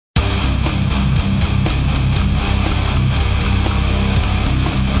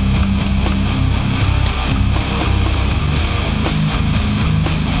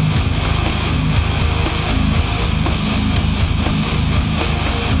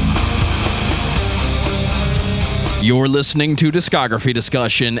You're listening to Discography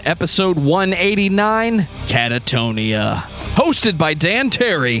Discussion, episode 189, Catatonia. Hosted by Dan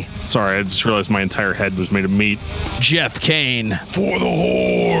Terry. Sorry, I just realized my entire head was made of meat. Jeff Kane. For the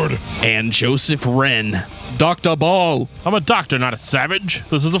Horde. And Joseph Wren. Dr. Ball. I'm a doctor, not a savage.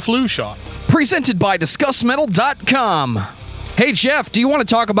 This is a flu shot. Presented by DiscussMetal.com. Hey, Jeff, do you want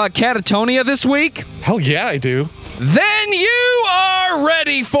to talk about Catatonia this week? Hell yeah, I do. Then you are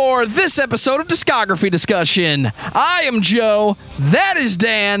ready for this episode of Discography Discussion. I am Joe. That is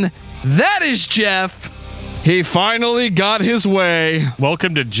Dan. That is Jeff. He finally got his way.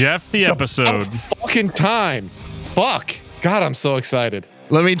 Welcome to Jeff, the episode. About fucking time. Fuck. God, I'm so excited.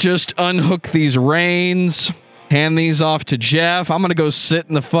 Let me just unhook these reins, hand these off to Jeff. I'm going to go sit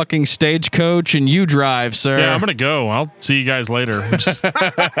in the fucking stagecoach and you drive, sir. Yeah, I'm going to go. I'll see you guys later.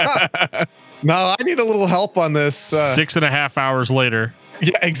 No, I need a little help on this. 6.5 hours later.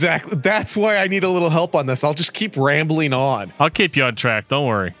 Yeah, exactly. That's why I need a little help on this. I'll just keep rambling on. I'll keep you on track. Don't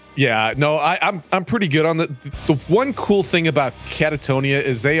worry. Yeah, no, I'm pretty good on the one cool thing about Catatonia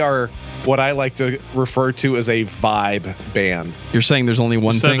is they are what I like to refer to as a vibe band. You're saying there's only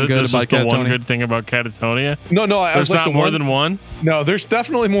one thing good about Catatonia? One good thing about Catatonia? No, I there's was like not more than one? No, there's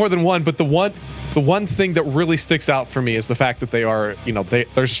definitely more than one, but the one thing that really sticks out for me is the fact that they are,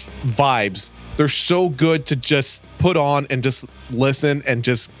 there's vibes. They're so good to just put on and just listen and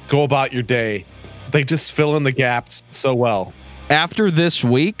just go about your day. They just fill in the gaps so well. After this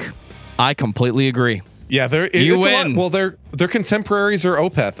week, I completely agree. Yeah, their contemporaries are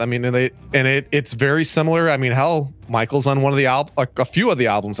Opeth. I mean, it's very similar. I mean, hell, Michael's on one of the a few of the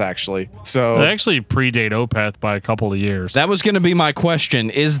albums actually. So they actually predate Opeth by a couple of years. That was going to be my question.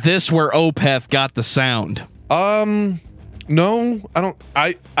 Is this where Opeth got the sound? No, I don't.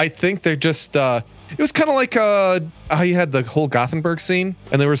 I think they're just. It was kind of like how you had the whole Gothenburg scene,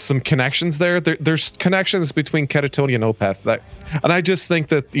 and there was some connections there. There's connections between Catatonia and Opeth and I just think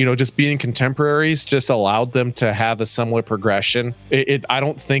that just being contemporaries just allowed them to have a similar progression. I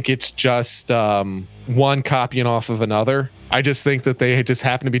don't think it's just one copying off of another. I just think that they just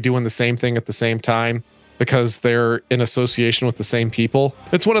happen to be doing the same thing at the same time because they're in association with the same people.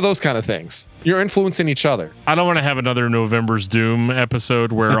 It's one of those kind of things. You're influencing each other. I don't want to have another November's Doom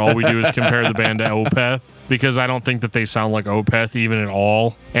episode where all we do is compare the band to Opeth, because I don't think that they sound like Opeth even at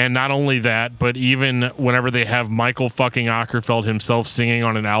all. And not only that, but even whenever they have Michael fucking Ockerfeld himself singing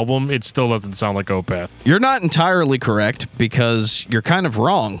on an album, it still doesn't sound like Opeth. You're not entirely correct, because you're kind of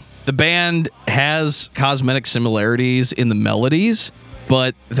wrong. The band has cosmetic similarities in the melodies,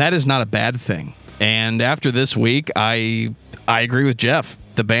 but that is not a bad thing. And after this week, I agree with Jeff.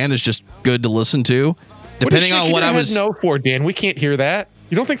 The band is just good to listen to. Depending on what I was no for, Dan, we can't hear that.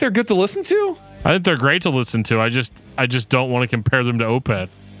 You don't think they're good to listen to? I think they're great to listen to. I just don't want to compare them to Opeth.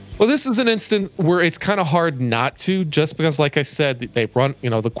 Well, this is an instance where it's kind of hard not to, just because, like I said, they run,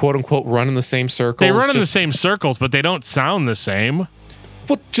 the quote unquote run in the same circles. They run in the same circles, but they don't sound the same.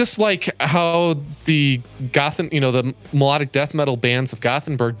 Well, just like how the the melodic death metal bands of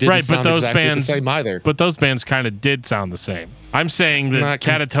Gothenburg didn't sound exactly the same either. But those bands kind of did sound the same. I'm saying that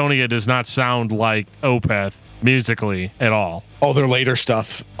Catatonia does not sound like Opeth musically at all. Oh, their later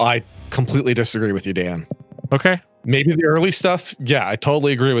stuff, I completely disagree with you, Dan. Okay. Maybe the early stuff, yeah, I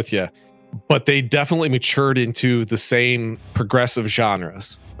totally agree with you. But they definitely matured into the same progressive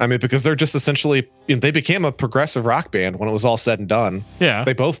genres. I mean, because they're just essentially, they became a progressive rock band when it was all said and done. Yeah.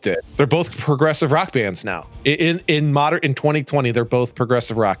 They both did. They're both progressive rock bands now. In 2020, they're both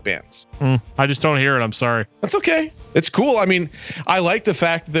progressive rock bands. I just don't hear it. I'm sorry. That's okay. It's cool. I mean, I like the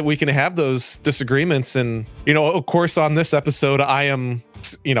fact that we can have those disagreements. And, of course, on this episode, I'm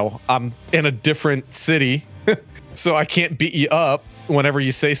in a different city, so I can't beat you up whenever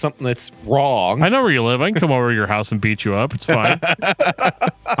you say something that's wrong. I know where you live. I can come over to your house and beat you up. It's fine.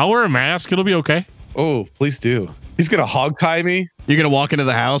 I'll wear a mask. It'll be okay. Oh, please do. He's going to hog tie me. You're going to walk into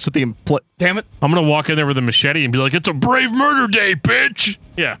the house with the... Damn it. I'm going to walk in there with a machete and be like, it's a brave murder day, bitch.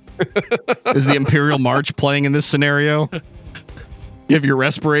 Yeah. Is the Imperial March playing in this scenario? You have your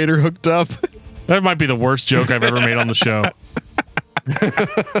respirator hooked up? That might be the worst joke I've ever made on the show.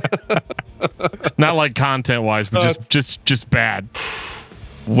 Not like content wise, but just bad.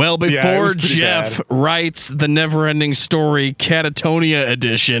 Well, before Jeff writes the never-ending story Catatonia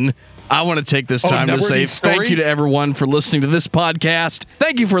edition, I want to take this time to say thank you to everyone for listening to this podcast.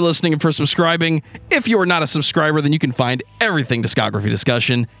 Thank you for listening and for subscribing. If you are not a subscriber, then you can find everything Discography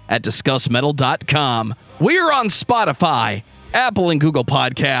Discussion at DiscussMetal.com. We are on Spotify, Apple and Google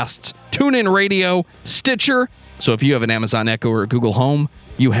Podcasts, TuneIn Radio, Stitcher. So if you have an Amazon Echo or a Google Home,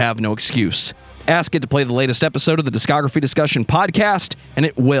 you have no excuse. Ask it to play the latest episode of the Discography Discussion podcast, and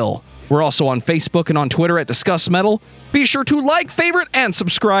it will. We're also on Facebook and on Twitter at Discuss Metal. Be sure to like, favorite, and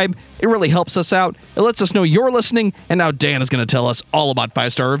subscribe. It really helps us out. It lets us know you're listening, and now Dan is going to tell us all about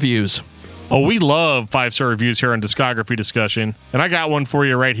 5-star reviews. Oh, we love 5-star reviews here on Discography Discussion, and I got one for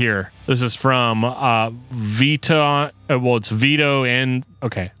you right here. This is from Vito. Well, it's Vito and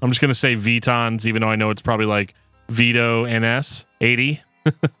okay. I'm just gonna say Vitons, even though I know it's probably like Vito NS 80.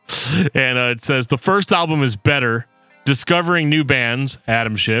 And it says the first album is better. Discovering new bands,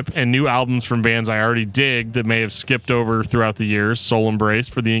 Atom Ship, and new albums from bands I already dig that may have skipped over throughout the years. Soul Embrace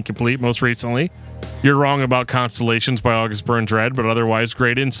for The Incomplete most recently. You're wrong about Constellations by August Burns Red, but otherwise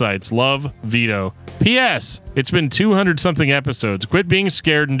great insights. Love, Vito. P.S. It's been 200-something episodes. Quit being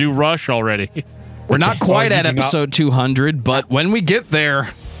scared and do Rush already. We're not quite at episode 200, but when we get there...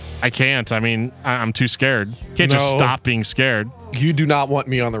 I can't. I mean, I'm too scared. Can't just stop being scared. You do not want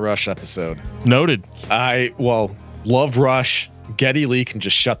me on the Rush episode. Noted. Love Rush. Geddy Lee can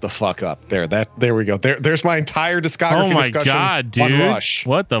just shut the fuck up. There we go. There's my entire discography discussion. Oh my God, dude. On Rush.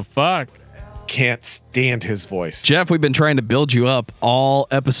 What the fuck? Can't stand his voice. Jeff, we've been trying to build you up all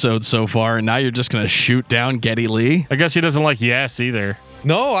episodes so far, and now you're just going to shoot down Geddy Lee? I guess he doesn't like Yes either.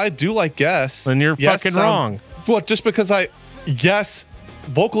 No, I do like Yes. Then you're fucking wrong. Well, just because Yes,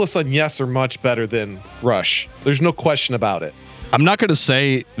 vocalists on Yes are much better than Rush. There's no question about it. I'm not going to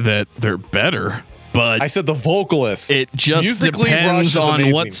say that they're better, but... I said the vocalists. It just depends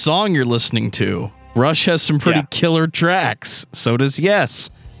on what song you're listening to. Rush has some pretty killer tracks. So does Yes.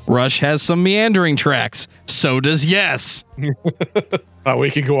 Rush has some meandering tracks. So does Yes.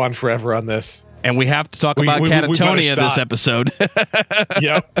 We could go on forever on this. And we have to talk about Catatonia this episode.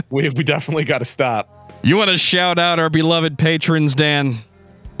 Yep. We definitely got to stop. You want to shout out our beloved patrons, Dan?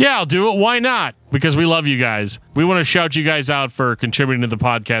 Yeah, I'll do it. Why not? Because we love you guys. We want to shout you guys out for contributing to the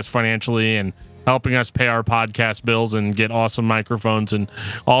podcast financially and helping us pay our podcast bills and get awesome microphones and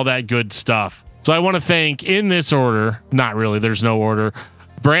all that good stuff. So I want to thank, in this order, not really, there's no order,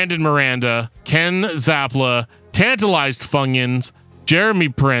 Brandon Miranda, Ken Zapla, Tantalized Funyuns, Jeremy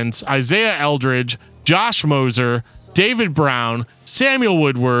Prince, Isaiah Eldridge, Josh Moser, David Brown, Samuel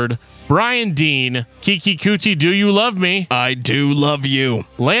Woodward, Brian Dean, Kiki Kuti, Do You Love Me? I Do Love You.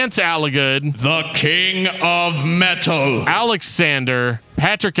 Lance Alligood, the King of Metal. Alex Sander,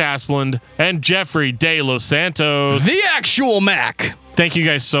 Patrick Asplund, and Jeffrey De Los Santos. The actual Mac. Thank you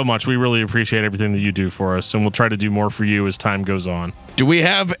guys so much. We really appreciate everything that you do for us, and we'll try to do more for you as time goes on. Do we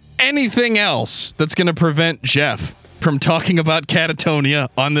have anything else that's going to prevent Jeff from talking about Catatonia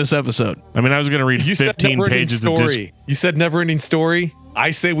on this episode? I mean, I was going to read 15 pages of story. You said never-ending story?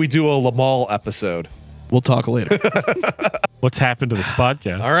 I say we do a Lamal episode. We'll talk later. What's happened to this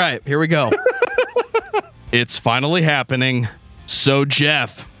podcast? All right, here we go. It's finally happening. So,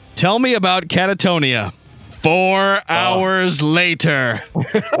 Jeff, tell me about Catatonia. 4 hours later.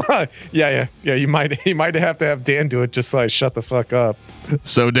 Yeah. You might have to have Dan do it just so I shut the fuck up.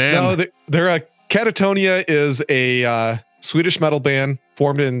 So, Dan. No, Catatonia is a Swedish metal band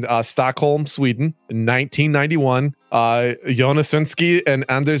formed in Stockholm, Sweden in 1991. Jonas Svenski and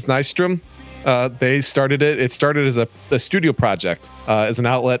Anders Nyström, they started it. It started as a studio project, as an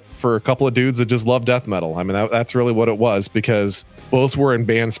outlet for a couple of dudes that just love death metal. I mean, that's really what it was, because both were in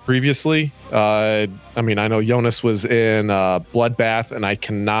bands previously. I know Jonas was in Bloodbath, and I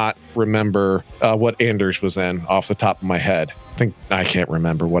cannot remember what Anders was in off the top of my head. I can't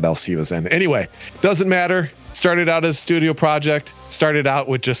remember what else he was in. Anyway, doesn't matter. Started out as a studio project, started out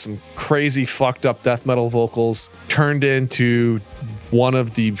with just some crazy fucked up death metal vocals, turned into one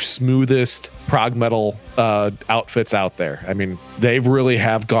of the smoothest prog metal outfits out there. I mean, they really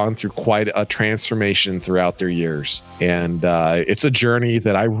have gone through quite a transformation throughout their years. And it's a journey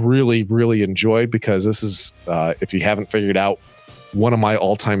that I really, really enjoyed, because this is, if you haven't figured out, one of my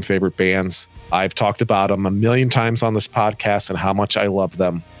all-time favorite bands. I've talked about them a million times on this podcast and how much I love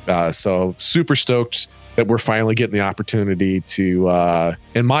them. So super stoked that we're finally getting the opportunity to,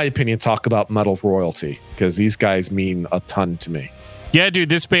 in my opinion, talk about metal royalty, because these guys mean a ton to me. Yeah, dude,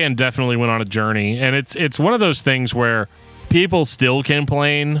 this band definitely went on a journey, and it's one of those things where people still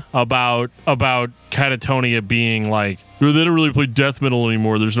complain about Catatonia being like, they don't really play death metal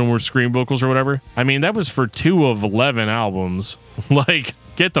anymore. There's no more scream vocals or whatever. I mean, that was for 2 of 11 albums. Like,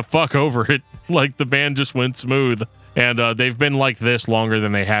 get the fuck over it. Like, the band just went smooth. And they've been like this longer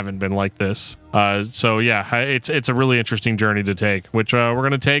than they haven't been like this. So yeah, it's a really interesting journey to take, which we're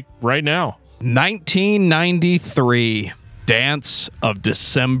going to take right now. 1993, Dance of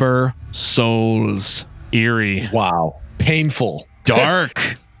December Souls. Eerie. Wow. Painful.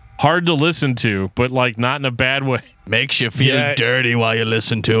 Dark. Hard to listen to, but like not in a bad way. Makes you feel dirty while you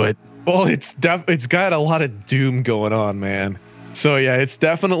listen to it. Well, it's got a lot of doom going on, man. So yeah, it's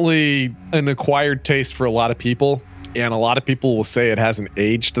definitely an acquired taste for a lot of people. And a lot of people will say it hasn't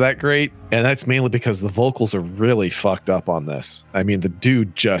aged that great. And that's mainly because the vocals are really fucked up on this. I mean, the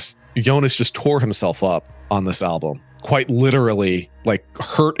dude Jonas just tore himself up on this album. Quite literally, like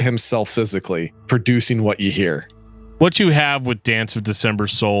hurt himself physically producing what you hear. What you have with Dance of December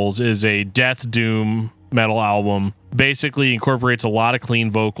Souls is a death doom metal album. Basically incorporates a lot of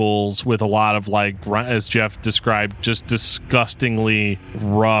clean vocals with a lot of, like, as Jeff described, just disgustingly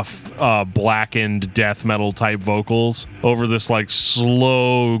rough, blackened death metal type vocals over this like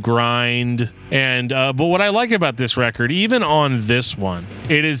slow grind. And but what I like about this record, even on this one,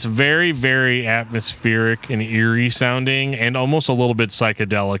 it is very, very atmospheric and eerie sounding and almost a little bit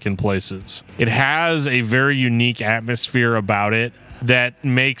psychedelic in places. It has a very unique atmosphere about it that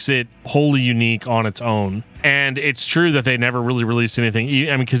makes it wholly unique on its own. And it's true that they never really released anything.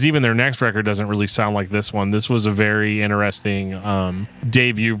 I mean, because even their next record doesn't really sound like this one. This was a very interesting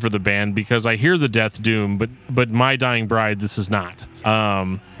debut for the band, because I hear the death doom, but My Dying Bride, this is not.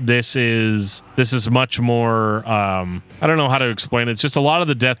 This is much more. I don't know how to explain it. It's just a lot of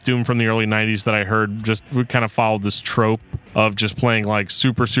the death doom from the early 90s that I heard just kind of followed this trope of just playing like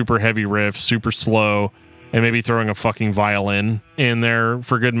super, super heavy riffs, super slow, and maybe throwing a fucking violin in there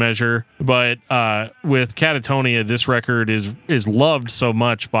for good measure. But with Catatonia, this record is loved so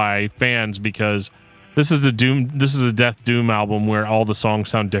much by fans because this is a death doom album where all the songs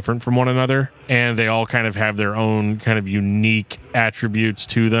sound different from one another, and they all kind of have their own kind of unique attributes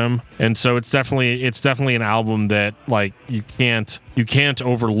to them. And so it's definitely an album that, like, you can't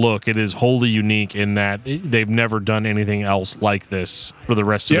overlook. It is wholly unique in that they've never done anything else like this for the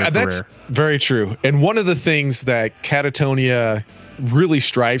rest of their career. Yeah, that's very true. And one of the things that Catatonia really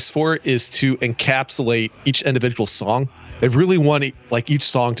strives for is to encapsulate each individual song. They really want each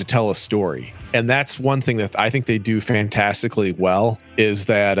song to tell a story. And that's one thing that I think they do fantastically well, is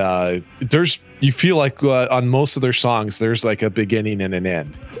that you feel like on most of their songs, there's like a beginning and an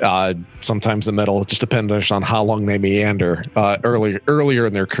end. Sometimes the middle, it just depends on how long they meander earlier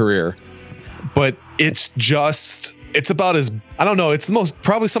in their career. But it's about as, I don't know, it's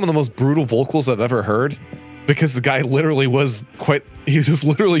probably some of the most brutal vocals I've ever heard, because the guy literally he was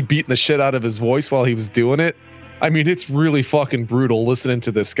literally beating the shit out of his voice while he was doing it. I mean, it's really fucking brutal listening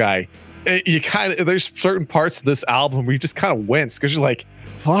to this guy. There's certain parts of this album where you just kind of wince because you're like,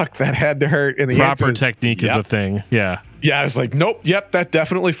 fuck, that had to hurt. And the proper technique is a thing. Yeah. Yeah. I was like, nope. Yep. That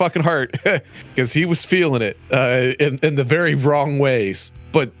definitely fucking hurt, because he was feeling it in the very wrong ways.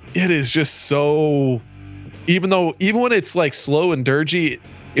 But it is just so, even when it's like slow and dirgy,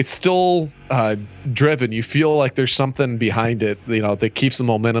 it's still driven. You feel like there's something behind it, that keeps the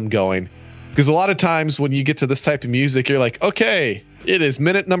momentum going. Because a lot of times when you get to this type of music, you're like, okay, it is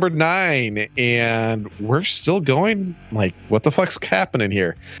minute number 9 and we're still going. Like, what the fuck's happening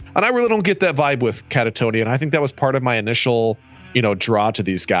here? And I really don't get that vibe with Catatonia. And I think that was part of my initial, draw to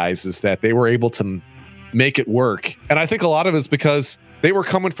these guys, is that they were able to make it work. And I think a lot of it's because they were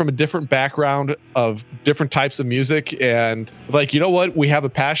coming from a different background of different types of music, and like, you know what? We have a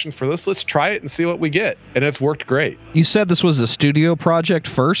passion for this. Let's try it and see what we get. And it's worked great. You said this was a studio project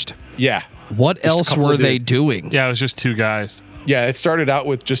first? Yeah. What else were they doing? Yeah, it was just 2 guys. Yeah, it started out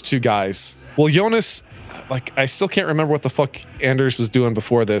with just 2 guys. Well, Jonas, like, I still can't remember what the fuck Anders was doing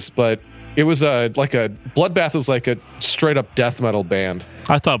before this, but it was Bloodbath was like a straight up death metal band.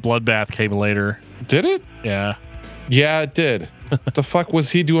 I thought Bloodbath came later. Did it? Yeah. Yeah, it did. What the fuck was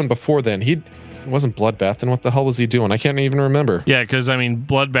he doing before then? It wasn't Bloodbath. Then what the hell was he doing? I can't even remember. Yeah, because I mean,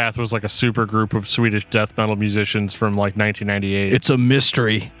 Bloodbath was like a super group of Swedish death metal musicians from like 1998. It's a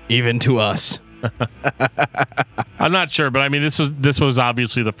mystery even to us. I'm not sure, but I mean, this was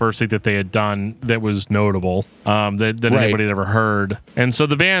obviously the first thing that they had done that was notable, that anybody had ever heard. And so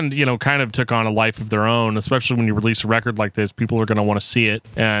the band, kind of took on a life of their own, especially when you release a record like this. People are going to want to see it.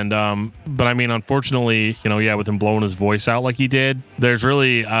 And but I mean, unfortunately, with him blowing his voice out like he did, there's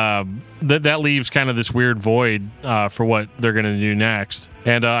really that leaves kind of this weird void for what they're going to do next.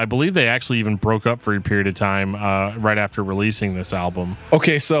 And I believe they actually even broke up for a period of time right after releasing this album.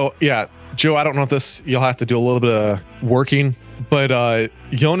 Okay, so yeah, Joe, I don't know if you'll have to do a little bit of working, but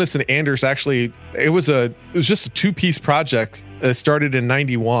Jonas and Anders actually, it was just a 2-piece project. It started in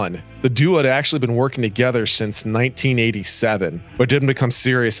 91. The duo had actually been working together since 1987, but didn't become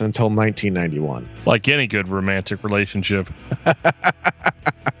serious until 1991. Like any good romantic relationship.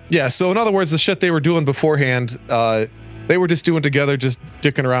 Yeah, so in other words, the shit they were doing beforehand, they were just doing together, just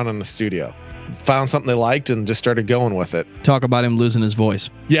dicking around in the studio. Found something they liked and just started going with it. Talk about him losing his voice.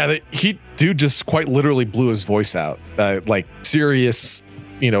 Yeah, dude just quite literally blew his voice out. Like serious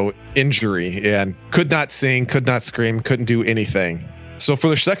injury and could not sing, could not scream, couldn't do anything. So for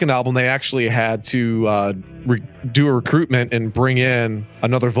their second album, they actually had to do a recruitment and bring in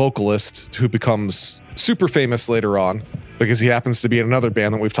another vocalist who becomes super famous later on because he happens to be in another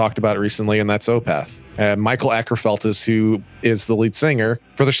band that we've talked about recently, and that's Opeth. And Michael Ackerfeld is the lead singer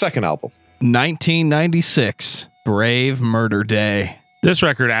for their second album. 1996, Brave Murder Day. This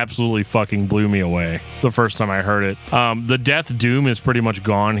record absolutely fucking blew me away the first time I heard it. The death doom is pretty much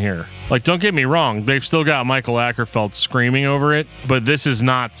gone here. Like, don't get me wrong, they've still got Michael Ackerfeld screaming over it, but this is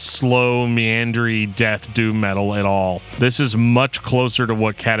not slow, meandering death doom metal at all. This is much closer to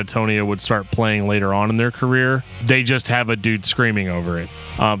what Catatonia would start playing later on in their career. They just have a dude screaming over it.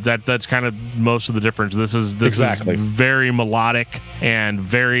 That's kind of most of the difference. This is very melodic and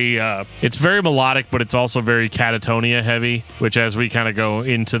it's very melodic, but it's also very Catatonia heavy, which as we kind of go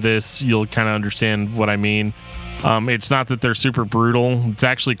into this, you'll kind of understand what I mean. It's not that they're super brutal. It's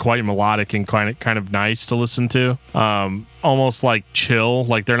actually quite melodic and kind of nice to listen to. Almost like chill.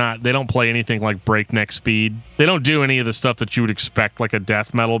 Like they don't play anything like breakneck speed. They don't do any of the stuff that you would expect like a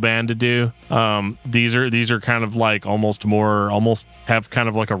death metal band to do. These are kind of like almost have kind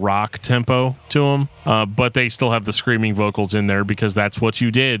of like a rock tempo to them. But they still have the screaming vocals in there because that's what you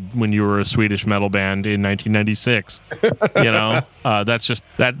did when you were a Swedish metal band in 1996. That's just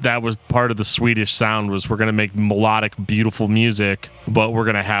that was part of the Swedish sound was we're going to make melodic, beautiful music, but we're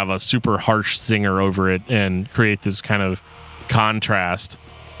going to have a super harsh singer over it and create this kind of contrast.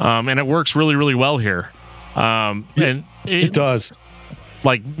 And it works really, really well here. And it does.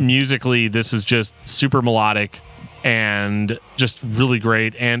 Like musically, this is just super melodic and just really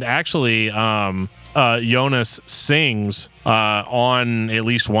great. And actually, Jonas sings on at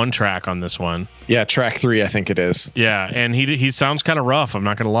least one track on this one. Yeah, track 3, I think it is. Yeah, and he sounds kind of rough, I'm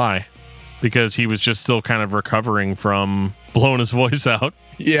not going to lie, because he was just still kind of recovering from blowing his voice out.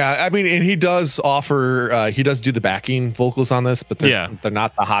 Yeah, I mean, and he does do the backing vocals on this, but they're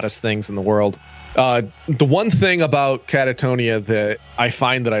not the hottest things in the world. The one thing about Catatonia that I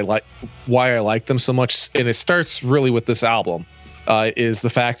find that I like, why I like them so much, and it starts really with this album, is the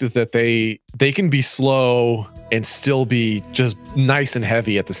fact that they can be slow and still be just nice and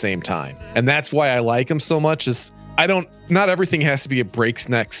heavy at the same time. And that's why I like them so much is not everything has to be at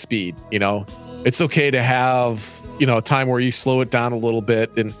breakneck speed. It's okay to have, a time where you slow it down a little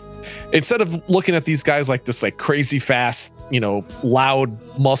bit. And instead of looking at these guys like this, like crazy fast,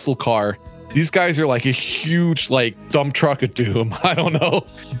 loud muscle car, these guys are like a huge, like dump truck of doom. I don't know.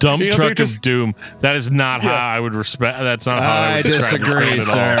 Dump truck of doom. That is not how I would respect. That's not how I would disagree,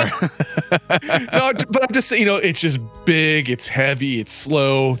 sir. No, but I'm just saying, it's just big, it's heavy, it's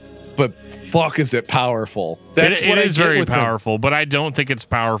slow, but fuck is it powerful. It is very powerful, but I don't think it's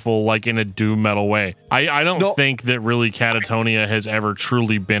powerful like in a doom metal way. I don't think that really Catatonia has ever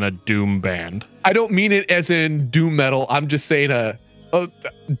truly been a doom band. I don't mean it as in doom metal. I'm just saying a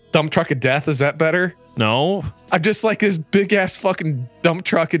dump truck of death. Is that better? No. I'm just like this big ass fucking dump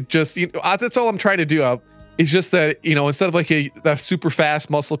truck and just, that's all I'm trying to do. It's just that, instead of like that super fast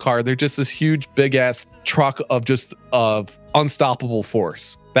muscle car, they're just this huge big ass truck of unstoppable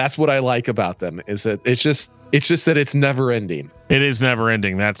force. That's what I like about them, is that it's just that it's never ending. It is never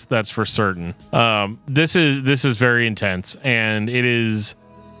ending. That's for certain. This is very intense, and it is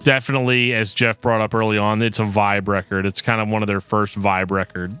definitely, as Jeff brought up early on, it's a vibe record. It's kind of one of their first vibe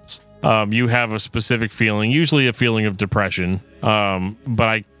records. You have a specific feeling, usually a feeling of depression. But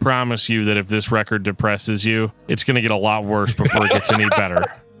I promise you that if this record depresses you, it's going to get a lot worse before it gets any better.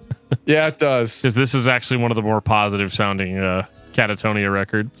 Yeah, it does. Because this is actually one of the more positive sounding Catatonia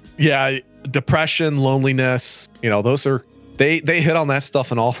records. Yeah, depression, loneliness, those are they hit on that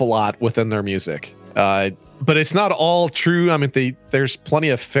stuff an awful lot within their music. But it's not all true. I mean, there's plenty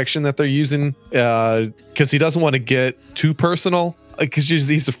of fiction that they're using because he doesn't want to get too personal. Because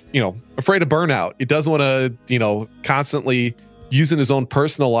he's afraid of burnout. He doesn't want to constantly using his own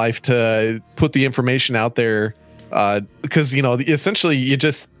personal life to put the information out there. Because essentially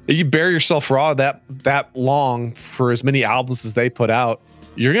you bury yourself raw that long for as many albums as they put out,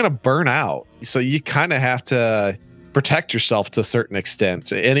 you're gonna burn out. So you kind of have to protect yourself to a certain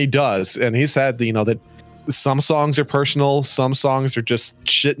extent, and he does. And he said that some songs are personal, some songs are just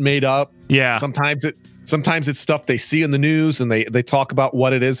shit made up. Yeah. Sometimes it's stuff they see in the news and they talk about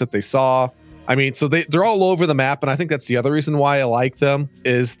what it is that they saw. I mean, so they're all over the map, and I think that's the other reason why I like them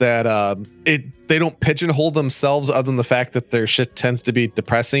is that they don't pigeonhole themselves other than the fact that their shit tends to be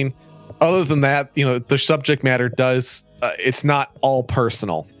depressing. Other than that, their subject matter does it's not all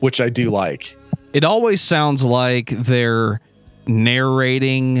personal, which I do like. It always sounds like they're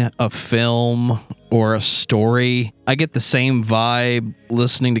narrating a film or a story. I get the same vibe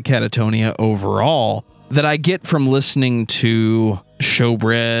listening to Catatonia overall that I get from listening to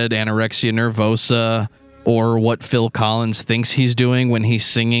Showbread, Anorexia Nervosa, or what Phil Collins thinks he's doing when he's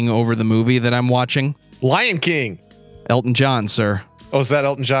singing over the movie that I'm watching. Lion King. Elton John, sir. Oh, is that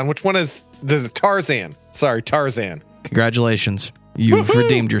Elton John? Which one is it? Tarzan. Sorry, Tarzan. Congratulations. You've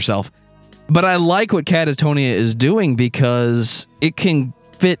redeemed yourself. But I like what Catatonia is doing because it can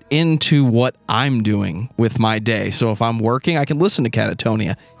fit into what I'm doing with my day. So if I'm working, I can listen to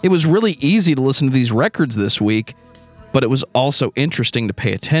Catatonia. It was really easy to listen to these records this week, but it was also interesting to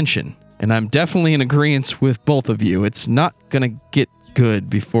pay attention. And I'm definitely in agreement with both of you. It's not going to get good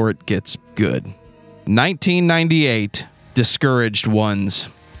before it gets good. 1998, Discouraged Ones.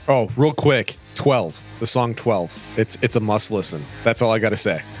 Oh, real quick, 12. The song 12. It's a must listen. That's all I got to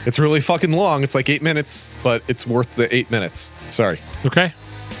say. It's really fucking long. It's like 8 minutes, but it's worth the 8 minutes. Sorry. Okay.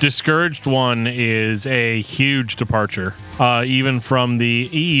 Discouraged One is a huge departure, even from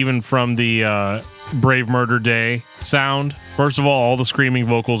the Brave Murder Day sound. First of all the screaming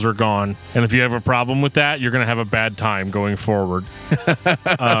vocals are gone, and if you have a problem with that, you're gonna have a bad time going forward.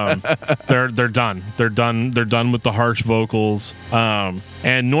 They're done. They're done with the harsh vocals.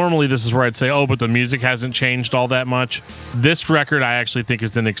 And normally this is where I'd say, oh, but the music hasn't changed all that much. This record I actually think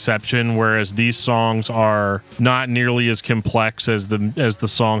is an exception, whereas these songs are not nearly as complex as the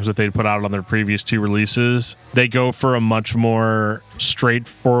songs that they'd put out on their previous two releases. They go for a much more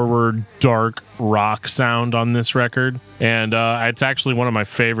straightforward, dark rock sound on this record. And it's actually one of my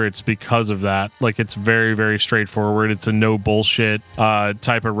favorites because of that. Like, it's very, very straightforward. It's a no bullshit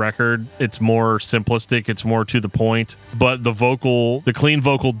type of record. It's more simplistic. It's more to the point. But the clean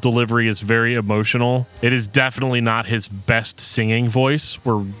vocal delivery is very emotional. It is definitely not his best singing voice.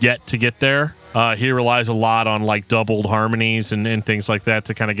 We're yet to get there. He relies a lot on like doubled harmonies and things like that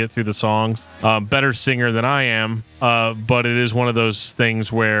to kind of get through the songs. Better singer than I am, but it is one of those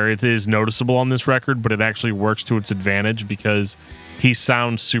things where it is noticeable on this record, but it actually works to its advantage because he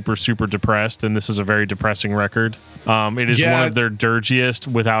sounds super, super depressed, and this is a very depressing record. It is one of their dirgiest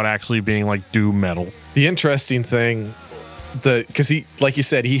without actually being like doom metal. The interesting thing, because he, like you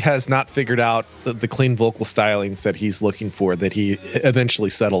said, he has not figured out the clean vocal stylings that he's looking for, that he eventually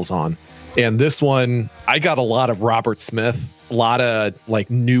settles on. And this one, I got a lot of Robert Smith, a lot of like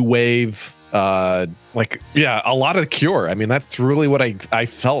new wave, a lot of Cure. I mean, that's really what I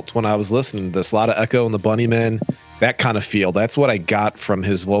felt when I was listening to this. A lot of Echo and the Bunnymen, that kind of feel. That's what I got from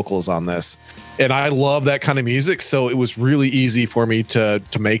his vocals on this. And I love that kind of music. So it was really easy for me to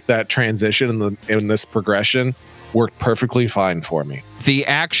make that transition in this progression. Worked perfectly fine for me. The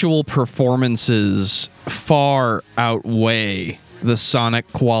actual performances far outweigh the sonic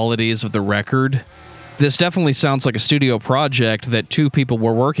qualities of the record. This definitely sounds like a studio project that two people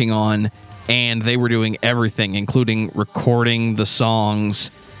were working on, and they were doing everything, including recording the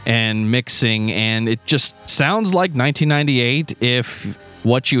songs and mixing, and it just sounds like 1998 if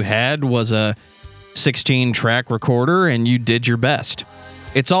what you had was a 16-track recorder and you did your best.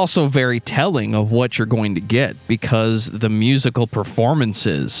 It's also very telling of what you're going to get because the musical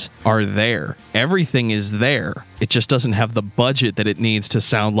performances are there. Everything is there. It just doesn't have the budget that it needs to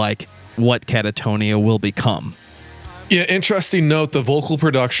sound like what Catatonia will become. Yeah, interesting note, the vocal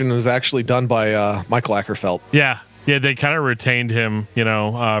production was actually done by Michael Ackerfeld. Yeah, they kind of retained him,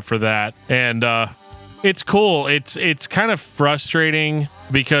 for that. And it's cool. It's kind of frustrating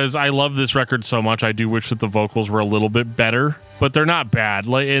because I love this record so much. I do wish that the vocals were a little bit better, but they're not bad.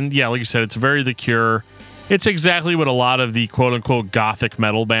 Like you said, it's very The Cure. It's exactly what a lot of the quote unquote gothic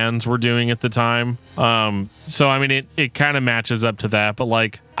metal bands were doing at the time. So I mean, it kind of matches up to that, but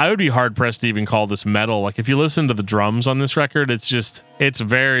like I would be hard pressed to even call this metal. Like if you listen to the drums on this record, it's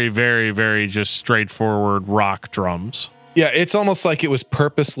very, very, very just straightforward rock drums. Yeah, it's almost like it was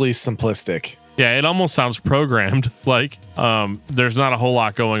purposely simplistic. Yeah, it almost sounds programmed. Like, there's not a whole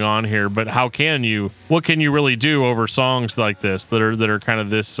lot going on here, but what can you really do over songs like this that are kind of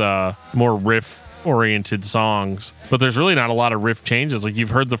this more riff oriented songs? But there's really not a lot of riff changes. Like you've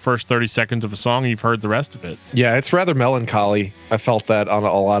heard the first 30 seconds of a song, you've heard the rest of it. Yeah, it's rather melancholy. I felt that on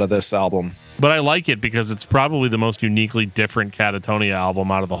a lot of this album. But I like it because it's probably the most uniquely different Catatonia album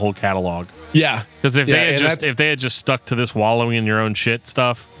out of the whole catalog. Yeah. Because if they had just stuck to this wallowing in your own shit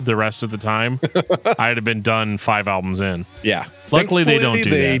stuff the rest of the time, I'd have been done 5 albums in. Yeah. Luckily they don't do that.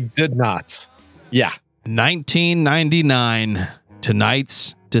 They did not. Yeah. 1999,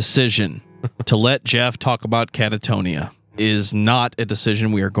 tonight's decision to let Jeff talk about Catatonia is not a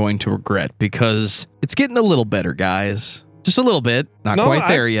decision we are going to regret because it's getting a little better, guys. Just a little bit, not quite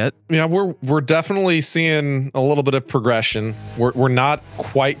there yet. Yeah, we're definitely seeing a little bit of progression. We're not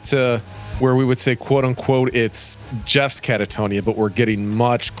quite to where we would say, quote unquote, it's Jeff's Catatonia, but we're getting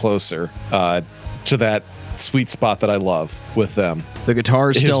much closer to that sweet spot that I love with them. The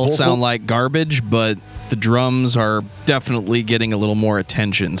guitars still sound like garbage, but the drums are definitely getting a little more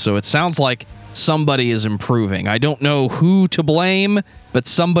attention. So it sounds like somebody is improving. I don't know who to blame, but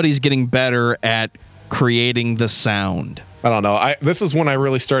somebody's getting better at creating the sound. I don't know. This is when I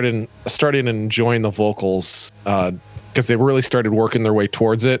really started enjoying the vocals because they really started working their way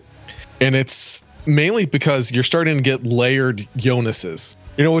towards it. And it's mainly because you're starting to get layered Jonases.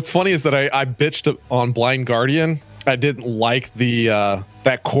 You know, what's funny is that I bitched on Blind Guardian. I didn't like the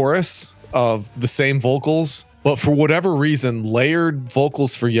that chorus of the same vocals, but for whatever reason, layered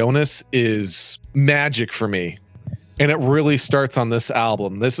vocals for Jonas is magic for me. And it really starts on this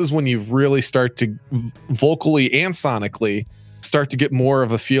album. This is when you really start to vocally and sonically start to get more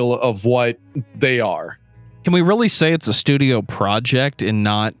of a feel of what they are. Can we really say it's a studio project and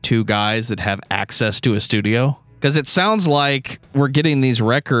not two guys that have access to a studio? Because it sounds like we're getting these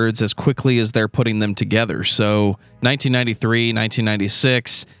records as quickly as they're putting them together. So 1993,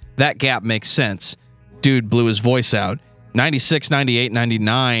 1996, that gap makes sense. Dude blew his voice out. 96, 98,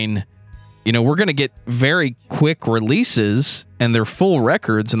 99, you know, we're going to get very quick releases and they're full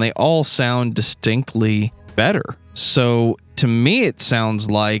records and they all sound distinctly better. So to me, it sounds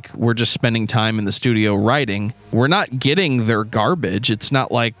like we're just spending time in the studio writing. We're not getting their garbage. It's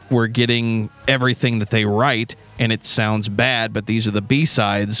not like we're getting everything that they write and it sounds bad, but these are the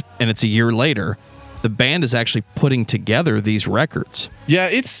B-sides and it's a year later. The band is actually putting together these records. Yeah,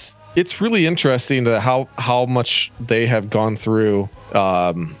 it's really interesting to how much they have gone through,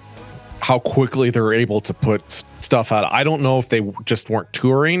 how quickly they're able to put stuff out. I don't know if they just weren't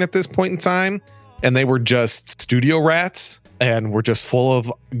touring at this point in time and they were just studio rats and were just full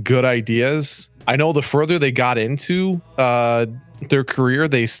of good ideas. I know the further they got into their career,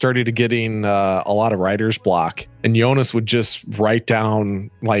 they started getting a lot of writer's block, and Jonas would just write down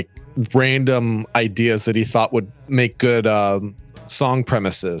like random ideas that he thought would make good song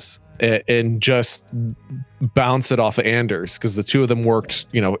premises and just bounce it off of Anders, because the two of them worked.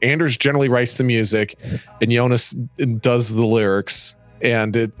 You know, Anders generally writes the music and Jonas does the lyrics,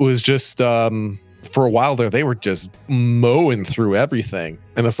 and it was just for a while there they were just mowing through everything,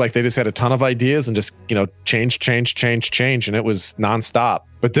 and it's like they just had a ton of ideas and just, you know, change, and it was nonstop.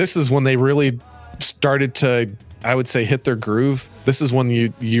 But this is when they really started to, I would say, hit their groove. This is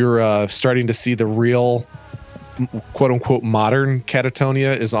when you're starting to see the real quote unquote modern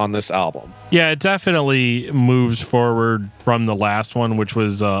Catatonia is on this album. Yeah, it definitely moves forward from the last one, which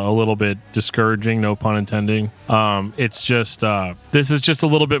was a little bit discouraging, no pun intending. It's just this is just a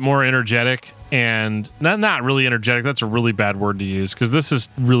little bit more energetic, and not really energetic. That's a really bad word to use, because this is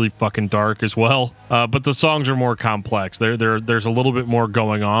really fucking dark as well. But the songs are more complex. There's a little bit more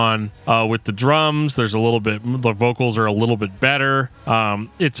going on with the drums. There's a little bit, the vocals are a little bit better.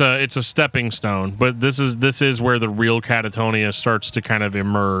 It's a stepping stone, but this is where the real Catatonia starts to kind of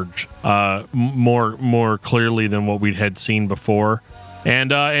emerge more clearly than what we had seen before.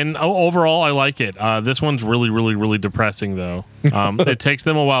 And overall, I like it. This one's really depressing, though. It takes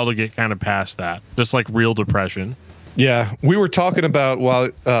them a while to get kind of past that, just like real depression. Yeah, we were talking about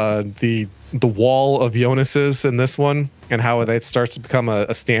the wall of Jonases in this one, and how that starts to become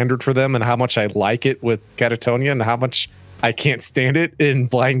a standard for them, and how much I like it with Catatonia, and how much I can't stand it in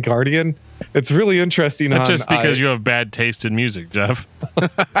Blind Guardian. It's really interesting. That's just because you have bad taste in music, Jeff.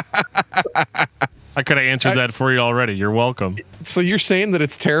 I could have answered that for you already. You're welcome. So you're saying that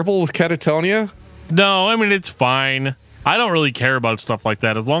it's terrible with Catatonia? No, I mean, it's fine. I don't really care about stuff like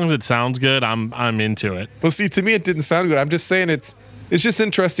that. As long as it sounds good, I'm into it. Well, see, to me, it didn't sound good. I'm just saying it's just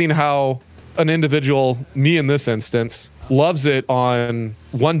interesting how an individual, me in this instance, loves it on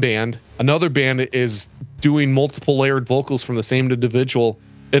one band. Another band is doing multiple layered vocals from the same individual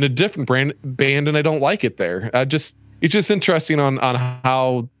in a different band, and I don't like it there. It's just interesting on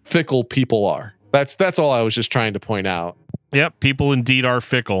how fickle people are. That's all I was just trying to point out. Yep, people indeed are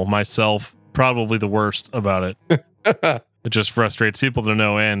fickle. Myself, probably the worst about it. It just frustrates people to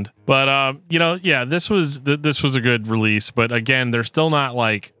no end. But yeah, this was a good release. But again, they're still not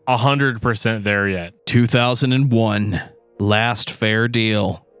like 100% there yet. 2001, Last Fair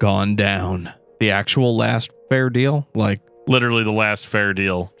Deal gone down. The actual Last Fair Deal, like literally the last fair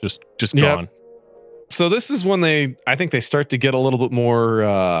deal, just gone. So this is when I think they start to get a little bit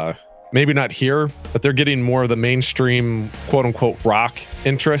more maybe not here, but they're getting more of the mainstream quote unquote rock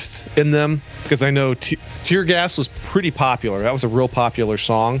interest in them. Because I know Tear Gas was pretty popular. That was a real popular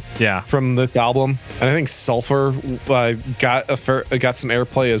song from this album. And I think Sulfur got some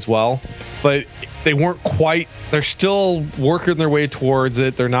airplay as well. But they weren't quite, they're still working their way towards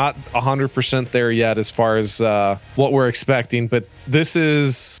it. They're not 100% there yet as far as what we're expecting. But this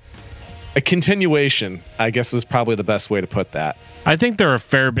is a continuation, I guess is probably the best way to put that. I think they're a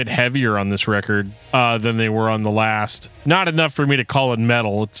fair bit heavier on this record than they were on the last. Not enough for me to call it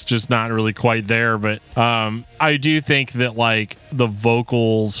metal. It's just not really quite there. But I do think that like the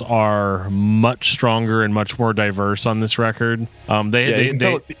vocals are much stronger and much more diverse on this record.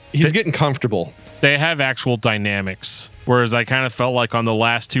 He's getting comfortable. They have actual dynamics, whereas I kind of felt like on the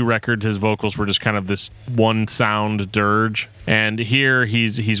last two records, his vocals were just kind of this one sound dirge. And here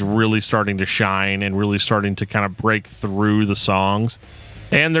he's really starting to shine and really starting to kind of break through the songs.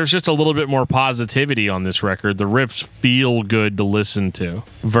 And there's just a little bit more positivity on this record. The riffs feel good to listen to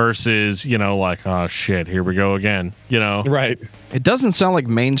versus, like, oh shit, here we go again, Right. It doesn't sound like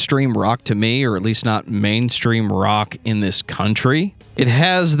mainstream rock to me, or at least not mainstream rock in this country. It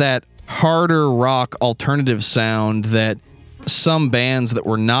has that harder rock alternative sound that some bands that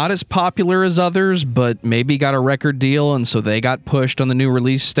were not as popular as others, but maybe got a record deal and so they got pushed on the new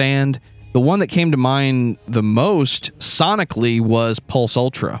release stand. The one that came to mind the most sonically was Pulse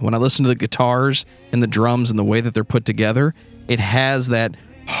Ultra. When I listen to the guitars and the drums and the way that they're put together, it has that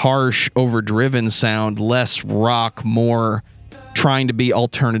harsh, overdriven sound, less rock, more trying to be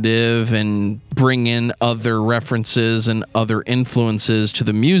alternative and bring in other references and other influences to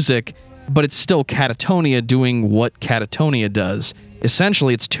the music, but it's still Katatonia doing what Katatonia does.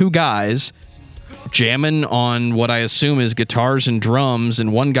 Essentially, it's two guys jamming on what I assume is guitars and drums,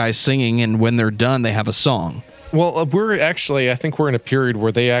 and one guy singing, and when they're done, they have a song. Well, I think we're in a period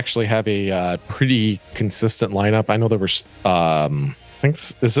where they actually have a pretty consistent lineup. I know there was,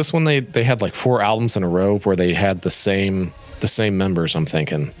 is this when they had like 4 albums in a row where they had the same members, I'm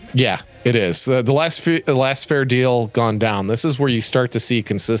thinking. Yeah, it is. The last Fair Deal gone down. This is where you start to see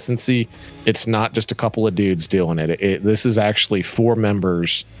consistency. It's not just a couple of dudes doing it. This is actually 4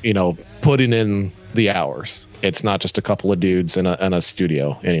 members, putting in the hours. It's not just a couple of dudes in a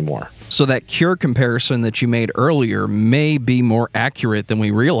studio anymore. So that Cure comparison that you made earlier may be more accurate than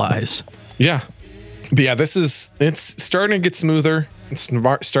we realize. Yeah. But yeah, it's starting to get smoother. It's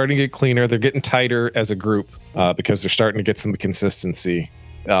starting to get cleaner. They're getting tighter as a group because they're starting to get some consistency.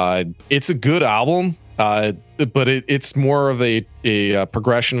 It's a good album, but it's more of a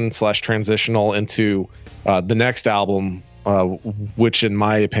progression / transitional into the next album, which in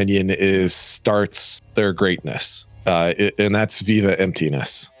my opinion starts their greatness, and that's Viva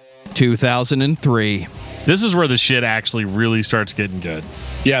Emptiness. 2003. This is where the shit actually really starts getting good.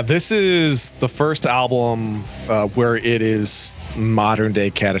 Yeah, this is the first album where it is modern day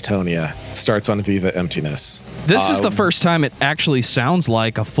Katatonia. Starts on Viva Emptiness. This is the first time it actually sounds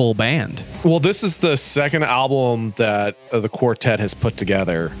like a full band. Well, this is the second album that the quartet has put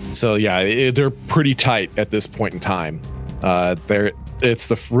together. So yeah, they're pretty tight at this point in time.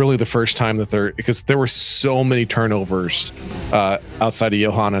 It's really the first time that because there were so many turnovers outside of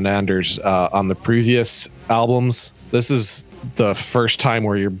Johan and Anders on the previous albums. This is the first time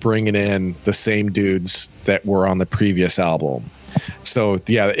where you're bringing in the same dudes that were on the previous album. So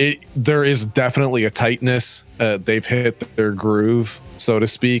yeah, there is definitely a tightness. They've hit their groove, so to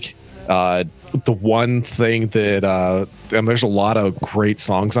speak. The one thing that there's a lot of great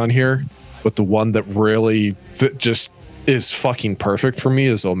songs on here, but the one that really just is fucking perfect for me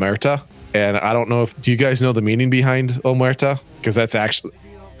is Omerta. And I don't know do you guys know the meaning behind Omerta? Because that's actually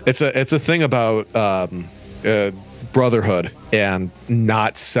it's a thing about brotherhood and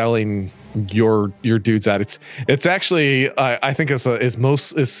not selling your dudes out. It's actually I think is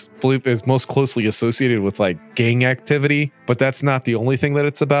most closely associated with like gang activity, but that's not the only thing that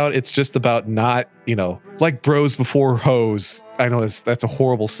it's about. It's just about not like bros before hoes. I know that's a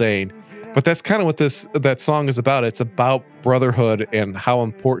horrible saying, but that's kind of what that song is about. It's about brotherhood and how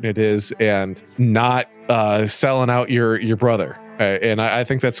important it is, and not selling out your brother. And I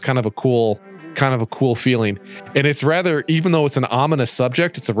think that's kind of a cool feeling. And it's rather, even though it's an ominous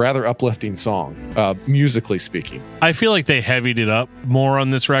subject, it's a rather uplifting song, musically speaking. I feel like they heavied it up more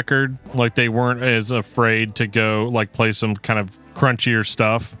on this record. Like they weren't as afraid to go like play some kind of crunchier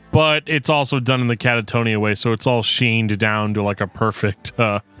stuff, but it's also done in the Katatonia way. So it's all sheened down to like a perfect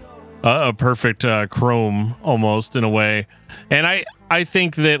a perfect chrome almost in a way. And I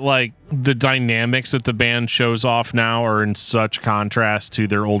think that like the dynamics that the band shows off now are in such contrast to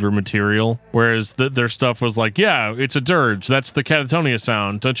their older material. Whereas their stuff was like, yeah, it's a dirge. That's the Catatonia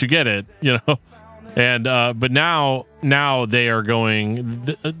sound. Don't you get it? You know? And but now they are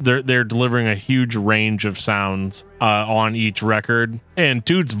going. They're delivering a huge range of sounds on each record, and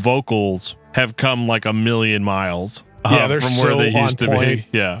dude's vocals have come like a million miles. Yeah, they're from so where they used to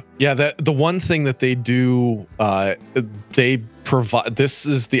point. be. Yeah. That the one thing that they do, they provide. This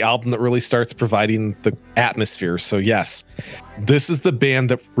is the album that really starts providing the atmosphere. So yes, this is the band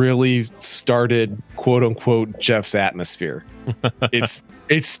that really started, quote unquote, Jeff's atmosphere.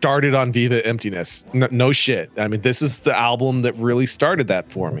 It started on Viva Emptiness. No shit. I mean, this is the album that really started that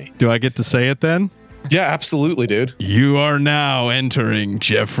for me. Do I get to say it then? Yeah, absolutely, dude. You are now entering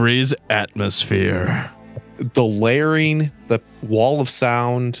Jeffrey's atmosphere. The layering, the wall of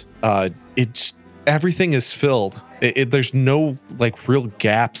sound, it's everything is filled. There's no like real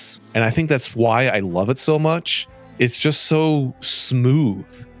gaps, and I think that's why I love it so much. It's just so smooth,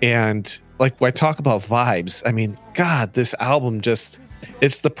 and like when I talk about vibes, I mean, God, this album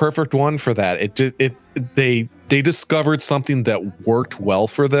it's the perfect one for that. They discovered something that worked well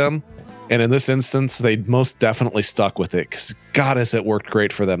for them. And in this instance, they most definitely stuck with it because God, has it worked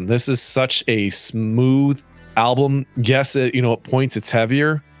great for them. This is such a smooth album. Yes, at points it's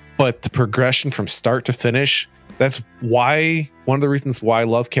heavier, but the progression from start to finish, that's why one of the reasons why I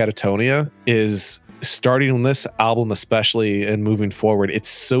love Catatonia is starting on this album, especially and moving forward. It's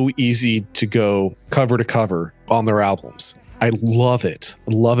so easy to go cover to cover on their albums. I love it.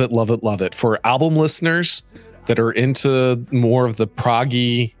 Love it, love it, love it. For album listeners that are into more of the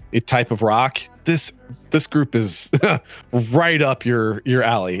proggy type of rock, this group is right up your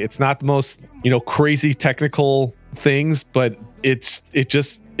alley. It's not the most crazy technical things, but it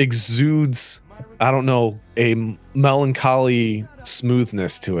just exudes, I don't know, a melancholy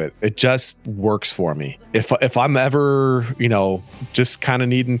smoothness to it. It just works for me. If I'm ever just kind of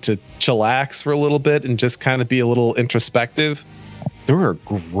needing to chillax for a little bit and just kind of be a little introspective, they're a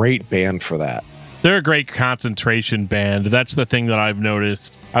great band for that. They're a great concentration band. That's the thing that I've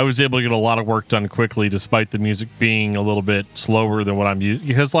noticed. I was able to get a lot of work done quickly despite the music being a little bit slower than what I'm used,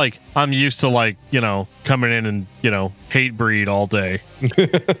 because I'm used to coming in and hate breed all day.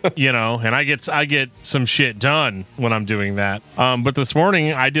 And I get some shit done when I'm doing that. But this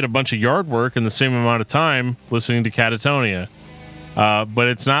morning I did a bunch of yard work in the same amount of time listening to Catatonia. But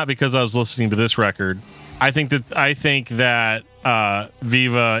it's not because I was listening to this record. I think that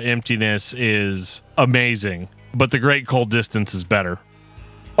Viva Emptiness is amazing, but The Great Cold Distance is better.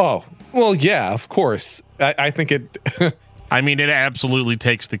 Oh, well, yeah, of course. I think it... I mean, it absolutely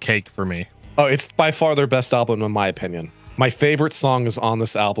takes the cake for me. Oh, it's by far their best album, in my opinion. My favorite song is on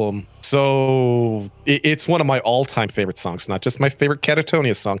this album. So it's one of my all-time favorite songs, not just my favorite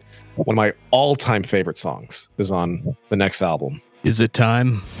Catatonia song. One of my all-time favorite songs is on the next album. Is it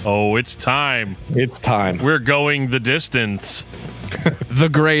time? Oh, it's time. It's time. We're going the distance. The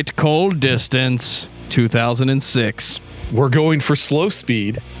Great Cold Distance, 2006. We're going for slow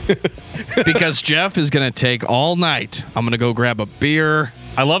speed. Because Jeff is going to take all night. I'm going to go grab a beer.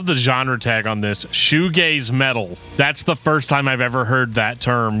 I love the genre tag on this. Shoegaze metal. That's the first time I've ever heard that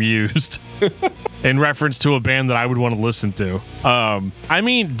term used in reference to a band that I would want to listen to. I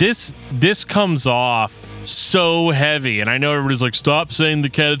mean, this comes off so heavy, and I know everybody's like, stop saying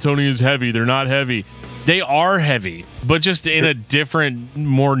the Catatonia is heavy. They're not heavy. They are heavy, but just in a different,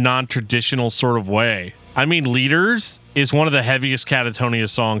 more non-traditional sort of way. I mean, Leaders is one of the heaviest Catatonia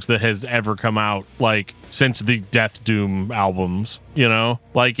songs that has ever come out, like, since the Death Doom albums,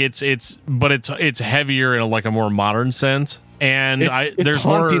 like it's heavier in a more modern sense. And there's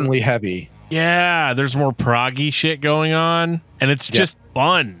hauntingly more heavy. Yeah, there's more proggy shit going on, and it's just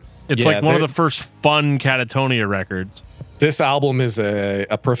fun. It's like one of the first fun Catatonia records. This album is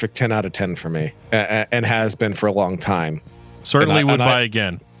a perfect 10 out of 10 for me, and has been for a long time. Certainly would buy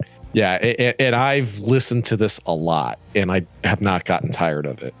again. Yeah, and I've listened to this a lot, and I have not gotten tired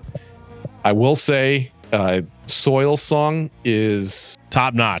of it. I will say, Soil Song is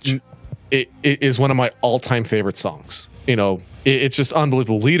top notch. It is one of my all-time favorite songs. It's just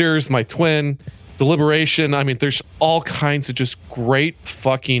unbelievable. Leaders, My Twin, Deliberation. I mean, there's all kinds of just great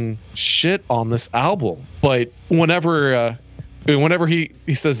fucking shit on this album. But whenever he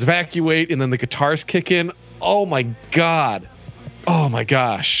says evacuate and then the guitars kick in, oh my God. Oh my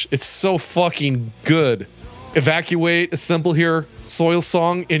gosh. It's so fucking good. Evacuate, Assemble Here, Soil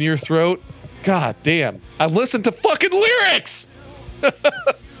Song in your throat. God damn. I listened to fucking lyrics.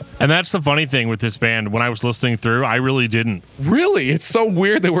 And that's the funny thing with this band. When I was listening through, I really didn't. Really? It's so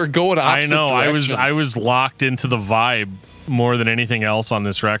weird that we're going opposite directions. I was locked into the vibe more than anything else on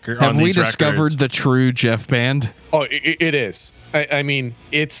this record. Have we discovered the true Jeff band? Oh, it is. I mean,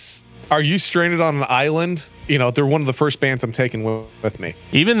 it's... Are You Stranded on an Island? You know, they're one of the first bands I'm taking with me.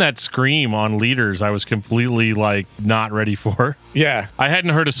 Even that scream on Leaders, I was completely like not ready for. Yeah. I hadn't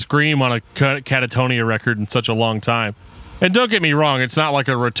heard a scream on a Catatonia record in such a long time. And don't get me wrong, it's not like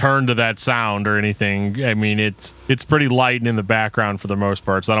a return to that sound or anything. I mean, it's pretty light and in the background for the most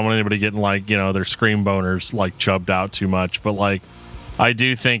part. So I don't want anybody getting like, you know, their scream boners like chubbed out too much. But like, I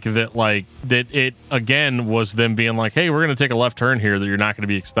do think that like that it again was them being like, hey, we're going to take a left turn here that you're not going to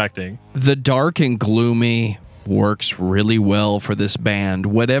be expecting. The dark and gloomy works really well for this band.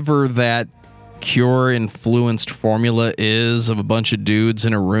 Whatever that Cure influenced formula is of a bunch of dudes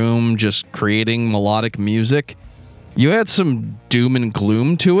in a room just creating melodic music, you had some doom and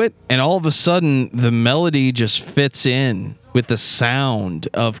gloom to it, and all of a sudden the melody just fits in with the sound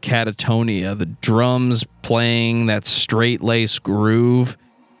of Catatonia. The drums playing that straight lace groove,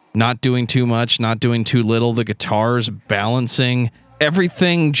 not doing too much, not doing too little, the guitars balancing,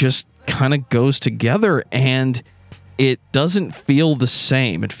 everything just kind of goes together, and it doesn't feel the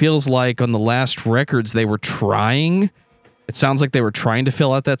same. It feels like on the last records they were trying. It sounds like they were trying to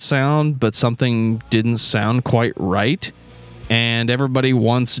fill out that sound, but something didn't sound quite right. And everybody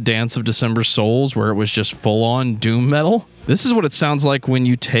wants Dance of December Souls, where it was just full-on doom metal. This is what it sounds like when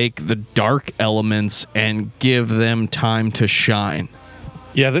you take the dark elements and give them time to shine.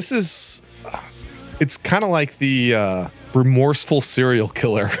 Yeah, this is... It's kind of like the remorseful serial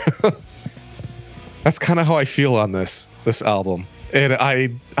killer. That's kind of how I feel on this album. And I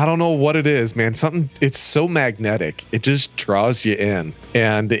don't know what it is, man. Something, it's so magnetic. It just draws you in.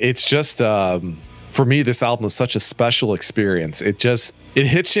 And it's just, for me, this album is such a special experience. It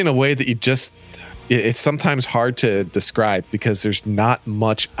hits you in a way that it's sometimes hard to describe because there's not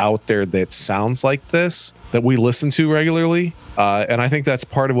much out there that sounds like this that we listen to regularly. And I think that's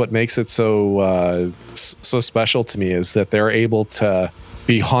part of what makes it so special to me is that they're able to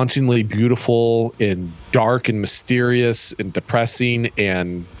be hauntingly beautiful and dark and mysterious and depressing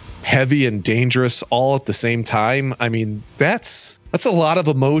and heavy and dangerous all at the same time. I mean, that's a lot of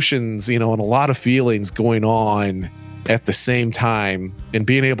emotions, you know, and a lot of feelings going on at the same time, and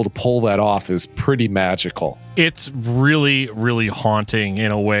being able to pull that off is pretty magical. It's really, really haunting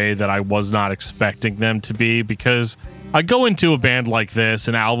in a way that I was not expecting them to be, because I go into a band like this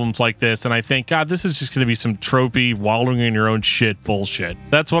and albums like this and I think, God, this is just going to be some tropey, wallowing in your own shit bullshit.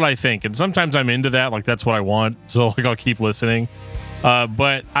 That's what I think. And sometimes I'm into that. Like, that's what I want. So like, I'll keep listening.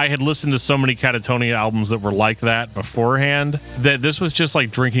 But I had listened to so many Catatonia albums that were like that beforehand that this was just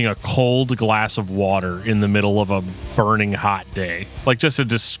like drinking a cold glass of water in the middle of a burning hot day. Like just a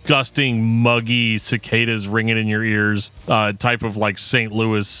disgusting, muggy, cicadas ringing in your ears type of like St.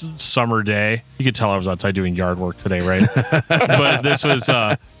 Louis summer day. You could tell I was outside doing yard work today, right? But this was...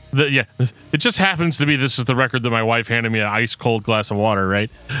 it just happens to be this is the record that my wife handed me, an ice cold glass of water,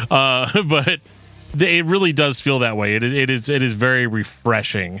 right? But it really does feel that way. It is very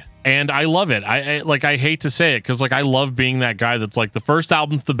refreshing, and I love it. I hate to say it because like I love being that guy that's like the first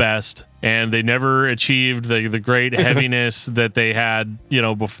album's the best, and they never achieved the great heaviness that they had, you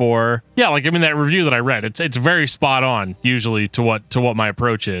know, before. Yeah, like I mean that review that I read, it's very spot on usually to what my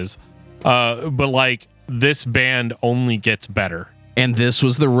approach is. But like this band only gets better. And this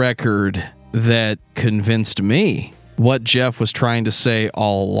was the record that convinced me what Jeff was trying to say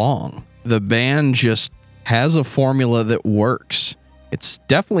all along. The band just has a formula that works. It's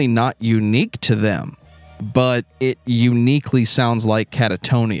definitely not unique to them, but it uniquely sounds like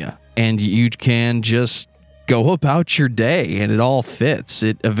Catatonia. And you can just go about your day and it all fits.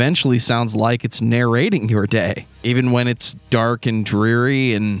 It eventually sounds like it's narrating your day, even when it's dark and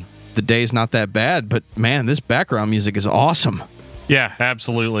dreary and the day's not that bad. But man, this background music is awesome. Yeah,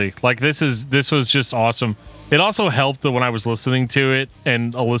 absolutely. Like this was just awesome. It also helped that when I was listening to it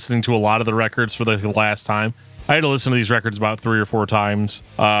and listening to a lot of the records for the last time, I had to listen to these records about 3 or 4 times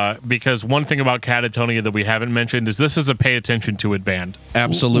because one thing about Catatonia that we haven't mentioned is this is a pay attention to it band.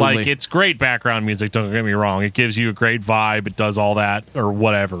 Absolutely. Like it's great background music, don't get me wrong. It gives you a great vibe. It does all that or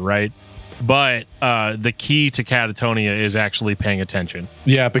whatever, right? But the key to Catatonia is actually paying attention.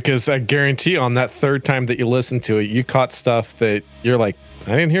 Yeah, because I guarantee on that third time that you listened to it, you caught stuff that you're like,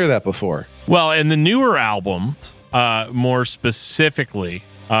 I didn't hear that before. Well, in the newer albums, more specifically,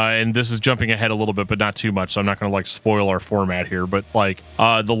 and this is jumping ahead a little bit, but not too much, so I'm not going to like spoil our format here, but like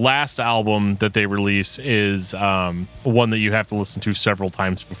the last album that they release is one that you have to listen to several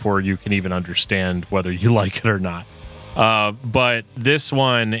times before you can even understand whether you like it or not. But this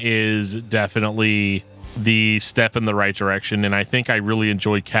one is definitely the step in the right direction, and I think I really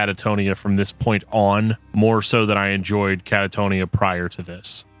enjoyed Catatonia from this point on, more so than I enjoyed Catatonia prior to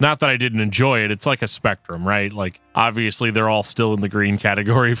this. Not that I didn't enjoy it, it's like a spectrum, right? Like, obviously they're all still in the green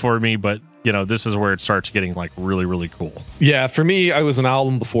category for me, but you know, this is where it starts getting like really, really cool. Yeah, for me, I was an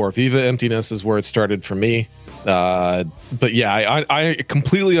album before. Viva Emptiness is where it started for me. But yeah, I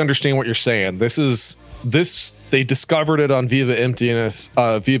completely understand what you're saying. They discovered it on Viva Emptiness,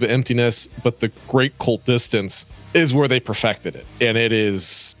 but the Great Cold Distance is where they perfected it. And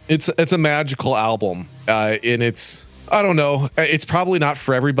it's a magical album. And I don't know, it's probably not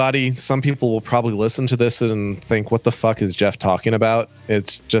for everybody. Some people will probably listen to this and think, what the fuck is Jeff talking about?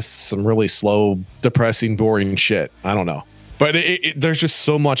 It's just some really slow, depressing, boring shit. I don't know. But there's just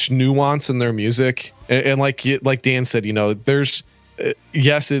so much nuance in their music. And like Dan said, you know, there's,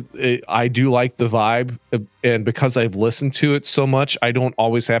 yes, I do like the vibe, and because I've listened to it so much, I don't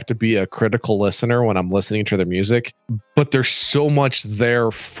always have to be a critical listener when I'm listening to their music, but there's so much there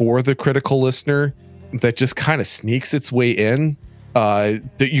for the critical listener that just kind of sneaks its way in,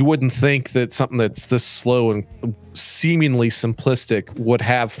 that you wouldn't think that something that's this slow and seemingly simplistic would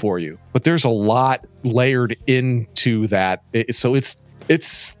have for you. But there's a lot layered into that, so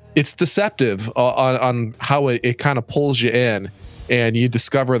it's deceptive on how it kind of pulls you in. And you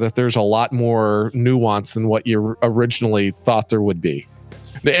discover that there's a lot more nuance than what you originally thought there would be.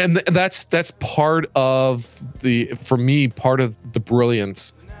 And that's part of for me, part of the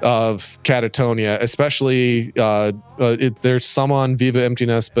brilliance of Catatonia, especially there's some on Viva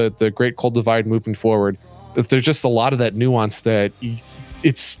Emptiness, but the Great Cold Divide moving forward, there's just a lot of that nuance that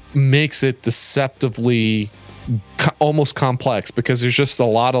makes it deceptively almost complex, because there's just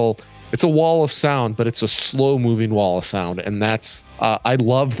it's a wall of sound, but it's a slow moving wall of sound. And that's, I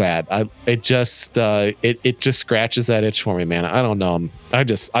love that. It just scratches that itch for me, man. I don't know.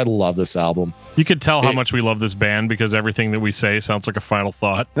 I love this album. You could tell how much we love this band because everything that we say sounds like a final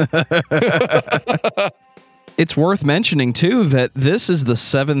thought. It's worth mentioning too, that this is the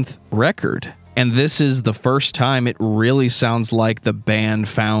 7th record, and this is the first time it really sounds like the band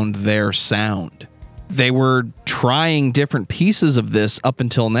found their sound. They were trying different pieces of this up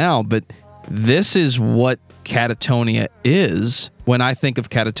until now, but this is what Catatonia is when I think of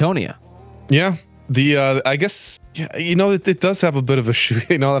Catatonia. Yeah. I guess, you know, it does have a bit of a shoe.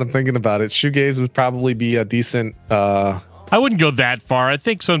 Now that I'm thinking about it, shoegaze would probably be a decent. I wouldn't go that far. I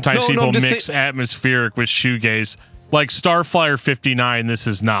think sometimes people mix atmospheric with shoegaze, like Starflyer 59. This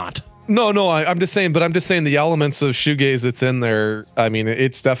is not. No, I'm just saying the elements of shoegaze that's in there, I mean,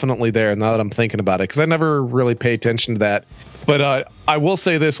 it's definitely there now that I'm thinking about it, because I never really pay attention to that. But I will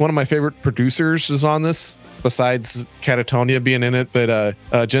say this, one of my favorite producers is on this, besides Catatonia being in it, but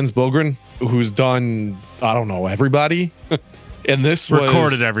Jens Bogren, who's done, I don't know, everybody. And this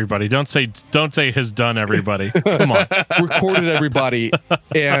recorded everybody. Don't say has done everybody. Come on. Recorded everybody.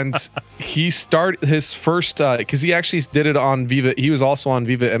 And he started his first, because he actually did it on Viva. He was also on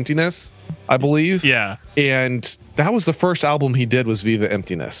Viva Emptiness, I believe. Yeah. And that was the first album he did, was Viva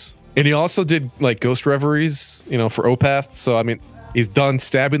Emptiness. And he also did like Ghost Reveries, you know, for Opeth. So, I mean, he's done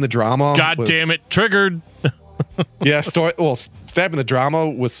Stabbing the Drama. God damn it. Triggered. Yeah, Stabbing the Drama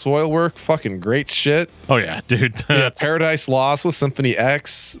with Soilwork, fucking great shit. Oh yeah, dude. Yeah, Paradise Lost with Symphony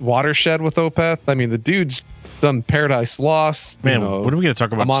X, Watershed with Opeth. I mean, the dude's done Paradise Lost. Man, what are we going to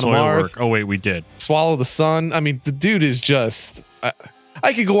talk about? Soilwork. Oh wait, we did Swallow the Sun. I mean, the dude is just.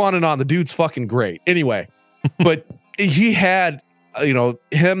 I could go on and on. The dude's fucking great. Anyway, but he had, you know,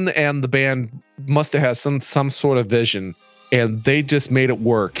 him and the band must have had some sort of vision. And they just made it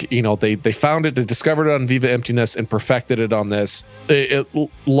work. You know, they found it, they discovered it on Viva Emptiness and perfected it on this.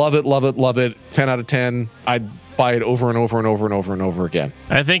 Love it. 10 out of 10. I'd buy it over and over and over and over and over again.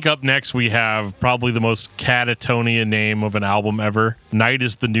 I think up next we have probably the most Catatonia name of an album ever. Night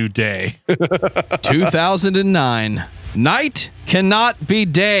is the New Day. 2009. Night cannot be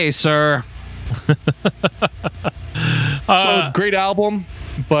day, sir. So great album,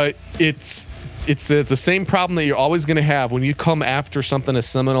 but it's the same problem that you're always going to have when you come after something as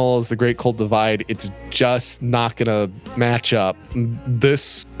seminal as The Great Cold Divide. It's just not going to match up.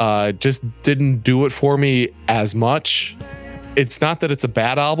 This just didn't do it for me as much. It's not that it's a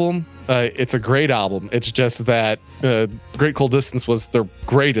bad album. It's a great album. It's just that Great Cold Distance was their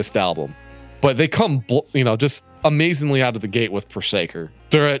greatest album. But they come, just amazingly out of the gate with Forsaker.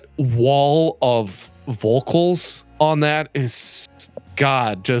 Their wall of vocals on that is,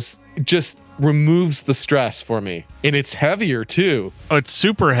 God, just removes the stress for me. And it's heavier too. Oh, it's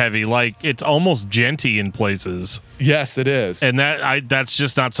super heavy. Like, it's almost djenty in places. Yes, it is. And that's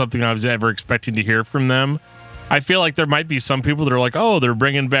just not something I was ever expecting to hear from them. I feel like there might be some people that are like, oh, they're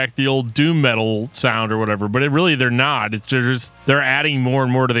bringing back the old doom metal sound or whatever, but they're not. They're adding more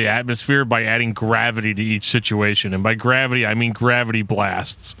and more to the atmosphere by adding gravity to each situation. And by gravity, I mean gravity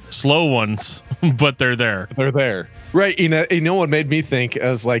blasts. Slow ones, but they're there. They're there. Right. You know what made me think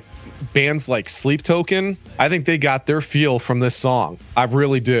as like bands like Sleep Token, I think they got their feel from this song. I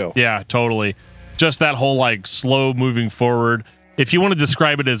really do. Yeah, totally. Just that whole like slow moving forward. If you want to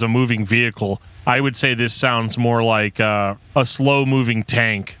describe it as a moving vehicle, I would say this sounds more like a slow moving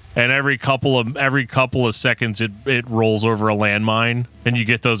tank. And every couple of seconds, it rolls over a landmine, and you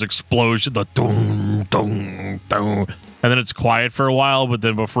get those explosions, the dong dong dong, and then it's quiet for a while. But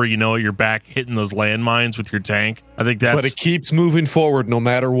then before you know it, you're back hitting those landmines with your tank. I think that's. But it keeps moving forward no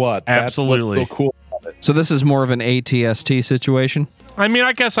matter what. Absolutely. That's what's so cool about it. So this is more of an ATST situation. I mean,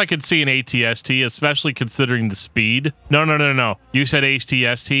 I guess I could see an ATST, especially considering the speed. No. You said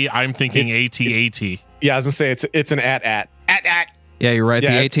ATST. I'm thinking ATAT. Yeah, I was gonna say it's an at. Yeah, you're right.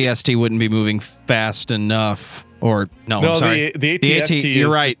 Yeah, the ATST wouldn't be moving fast enough. Or no, I'm sorry. The ATST. You're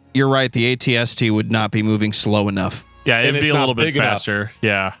right. You're right. The ATST would not be moving slow enough. Yeah, it'd be a little bit faster.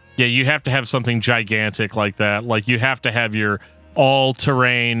 Yeah. Yeah, you have to have something gigantic like that. Like you have to have your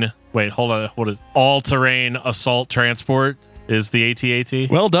all-terrain. Wait, hold on. What is all-terrain assault transport? Is the ATAT?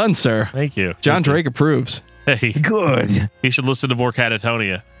 Well done, sir. Thank you. John Drake approves. Hey, good. You should listen to more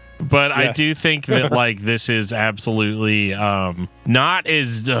Catatonia. But yes. I do think that like this is absolutely not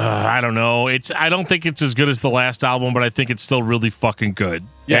as I don't know. I don't think it's as good as the last album, but I think it's still really fucking good.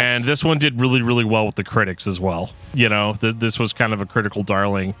 Yes. And this one did really, really well with the critics as well. You know, this was kind of a critical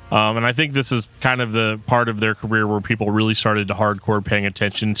darling. And I think this is kind of the part of their career where people really started to hardcore paying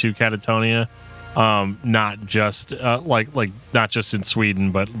attention to Catatonia. Not just not just in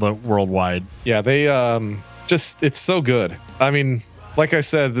Sweden, but worldwide. Yeah, they it's so good. I mean, like I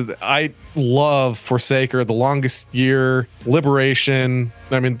said, I love Forsaker, The Longest Year, Liberation.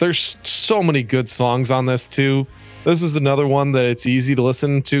 I mean, there's so many good songs on this too. This is another one that it's easy to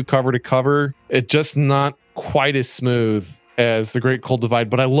listen to cover to cover. It's just not quite as smooth as The Great Cold Divide,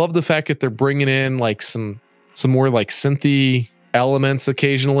 but I love the fact that they're bringing in like some more like synthy elements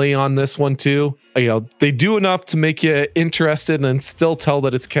occasionally on this one too. You know, they do enough to make you interested and still tell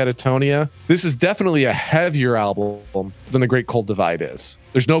that it's Catatonia. This is definitely a heavier album than The Great Cold Divide is.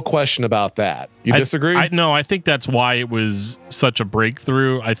 There's no question about that. You disagree? No, I think that's why it was such a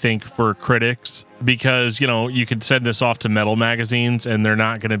breakthrough, I think, for critics, because, you know, you could send this off to metal magazines and they're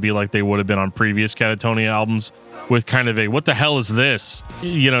not going to be like they would have been on previous Catatonia albums with kind of a, what the hell is this,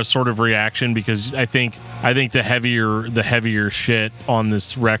 you know, sort of reaction, because I think the heavier shit on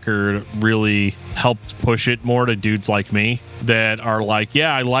this record really helped push it more to dudes like me that are like,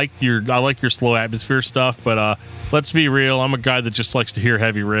 yeah, I like your slow atmosphere stuff, but let's be real, I'm a guy that just likes to hear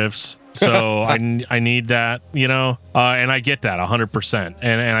heavy riffs, so I need that, you know, and I get that 100%,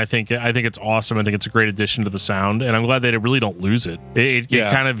 and I think it's awesome. I think it's a great addition to the sound, and I'm glad that it really don't lose it.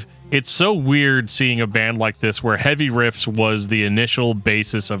 It's so weird seeing a band like this where heavy riffs was the initial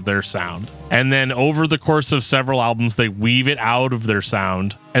basis of their sound. And then over the course of several albums, they weave it out of their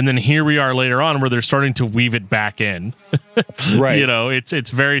sound. And then here we are later on where they're starting to weave it back in. Right. You know, it's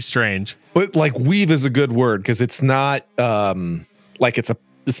very strange. But like weave is a good word because it's not like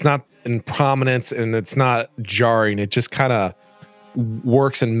it's not in prominence and it's not jarring. It just kind of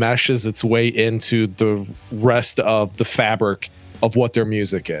works and meshes its way into the rest of the fabric of what their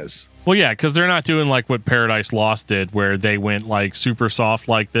music is. Well, yeah, because they're not doing like what Paradise Lost did, where they went like super soft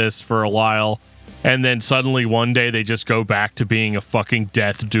like this for a while, and then suddenly one day they just go back to being a fucking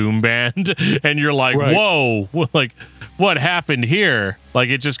death doom band, and you're like, right. Whoa, like what happened here? Like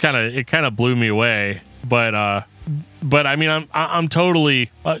it kind of blew me away. But I mean, I'm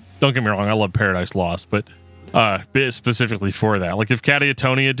totally don't get me wrong, I love Paradise Lost, but specifically for that, like if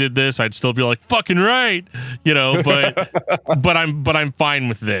Catatonia did this, I'd still be like fucking right, you know, but I'm fine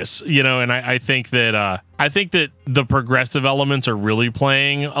with this, you know. And I think that the progressive elements are really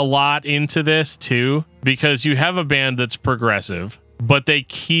playing a lot into this too, because you have a band that's progressive, but they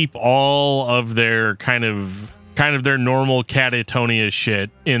keep all of their kind of their normal Catatonia shit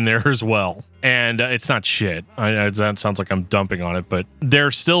in there as well. And it's not shit. That sounds like I'm dumping on it, but they're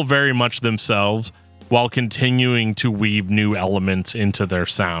still very much themselves, while continuing to weave new elements into their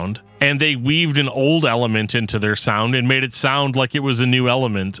sound. And they weaved an old element into their sound and made it sound like it was a new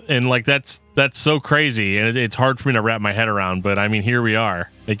element. And like that's so crazy. And it's hard for me to wrap my head around, but I mean, here we are.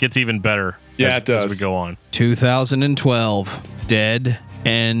 It gets even better it does. As we go on. 2012, Dead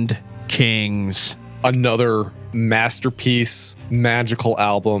End Kings. Another masterpiece, magical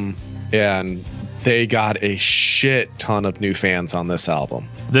album, and they got a shit ton of new fans on this album.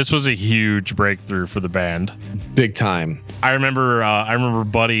 This was a huge breakthrough for the band. Big time. I remember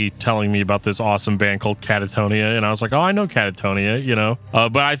Buddy telling me about this awesome band called Catatonia, and I was like, oh, I know Catatonia, you know.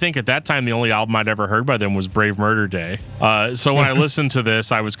 But I think at that time, the only album I'd ever heard by them was Brave Murder Day. So when I listened to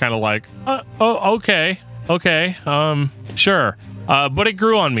this, I was kind of like, okay, sure. But it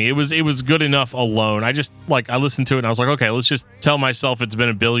grew on me. It was good enough alone. I listened to it and I was like, okay, let's just tell myself it's been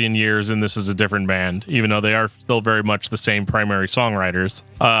a billion years and this is a different band, even though they are still very much the same primary songwriters.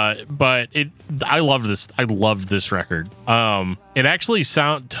 But I love this. I loved this record. It actually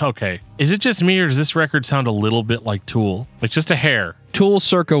okay. Is it just me or does this record sound a little bit like Tool? Like just a hair. Tool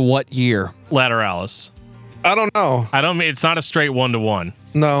circa what year? Lateralis. I don't know. It's not a straight 1-to-1.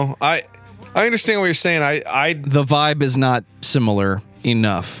 No, I understand what you're saying. The vibe is not similar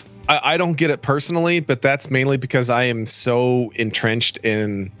enough. I don't get it personally, but that's mainly because I am so entrenched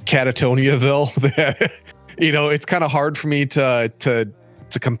in Catatoniaville that it's kind of hard for me to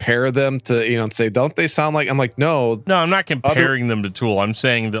compare them to and say, don't they sound like? I'm like, no, I'm not comparing them to Tool. I'm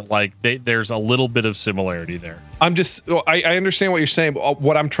saying that like there's a little bit of similarity there. I understand what you're saying, but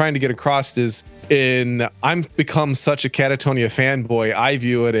what I'm trying to get across is I'm become such a Catatonia fanboy. I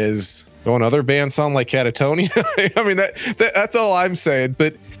view it as, don't other bands sound like Catatonia? I mean, that's all I'm saying.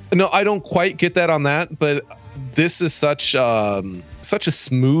 But no, I don't quite get that on that. But this is such a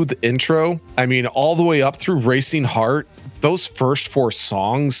smooth intro. I mean, all the way up through Racing Heart. Those first 4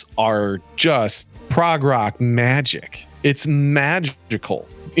 songs are just prog rock magic. It's magical.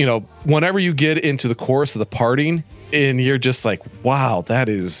 Whenever you get into the chorus of the Parting, and you're just like, wow,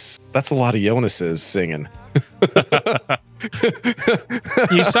 that's a lot of Jonas's singing.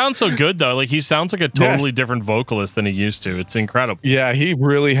 He sounds so good though. Like he sounds like a totally different vocalist than he used to. It's incredible. Yeah, he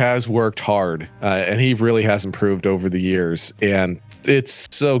really has worked hard, and he really has improved over the years, and it's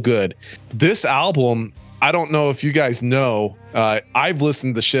so good. This album, I don't know if you guys know, I've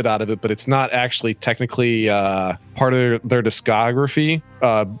listened the shit out of it, but it's not actually technically part of their discography.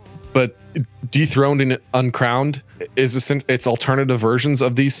 But Dethroned and Uncrowned it's alternative versions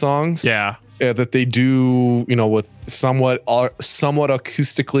of these songs. Yeah. That they do, with somewhat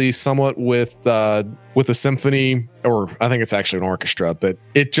acoustically, somewhat with a symphony, or I think it's actually an orchestra. But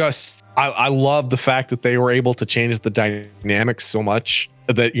it just, I love the fact that they were able to change the dynamics so much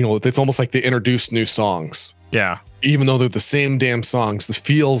that it's almost like they introduced new songs. Yeah. Even though they're the same damn songs, the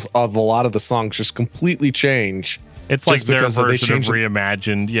feels of a lot of the songs just completely change. It's like their version of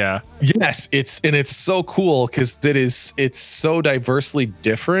reimagined. Yeah. Yes, it's so cool because it's so diversely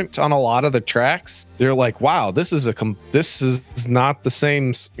different on a lot of the tracks. They're like, wow, this is not the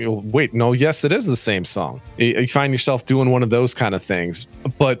same. Wait, no, yes, it is the same song. You find yourself doing one of those kind of things.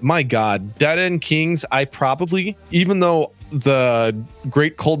 But my God, Dead End Kings, I probably, even though the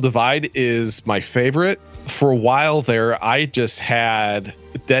Great Cold Divide is my favorite, for a while there, I just had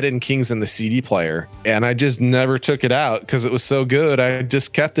Dead End Kings in the CD player, and I just never took it out because it was so good. I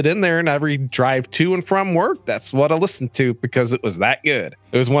just kept it in there, and every drive to and from work, that's what I listened to because it was that good.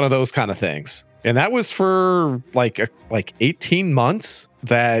 It was one of those kind of things. And that was for like 18 months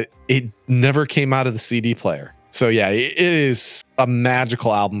that it never came out of the CD player. So yeah, it is a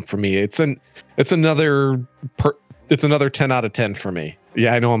magical album for me. It's another 10 out of 10 for me.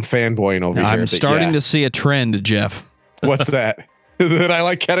 Yeah, I know I'm fanboying over here. I'm starting to see a trend, Jeff. What's that? That I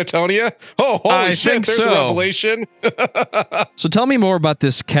like Catatonia? Oh, holy shit, there's a revelation. So tell me more about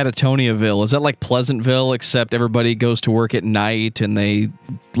this Catatoniaville. Is that like Pleasantville, except everybody goes to work at night and they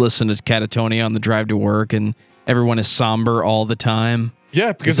listen to Catatonia on the drive to work and everyone is somber all the time?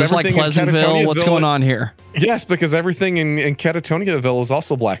 Yeah, because it's like Pleasantville. What's going on here? Yes, because everything in Catatoniaville is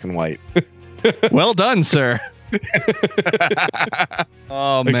also black and white. Well done, sir.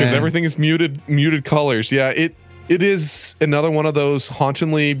 Oh man, because everything is muted colors. Yeah, it is another one of those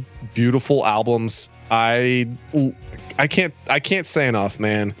hauntingly beautiful albums. I can't say enough,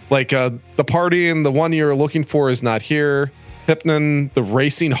 man. Like the Party and the One You're Looking For Is Not Here. Hypnon, the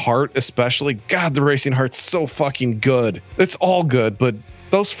Racing Heart, especially. God, the Racing Heart's so fucking good. It's all good, but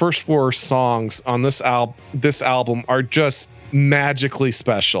those first 4 songs on this album are just magically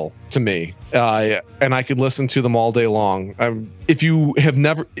special to me, and I could listen to them all day long. If you have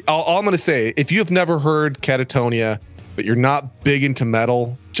never, all I'm going to say, if you have never heard Catatonia, but you're not big into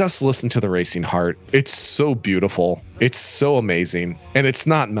metal, just listen to the Racing Heart. It's so beautiful. It's so amazing, and it's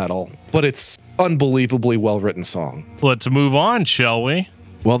not metal, but it's unbelievably well-written song. Let's move on, shall we?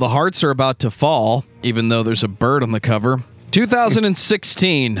 Well, the hearts are about to fall, even though there's a bird on the cover.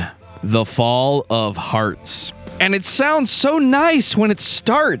 2016, The Fall of Hearts. And it sounds so nice when it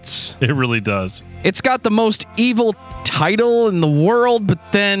starts. It really does. It's got the most evil title in the world, but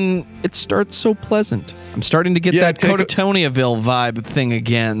then it starts so pleasant. I'm starting to get that Catatonia-ville vibe thing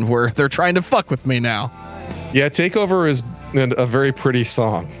again, where they're trying to fuck with me now. Yeah, Takeover is a very pretty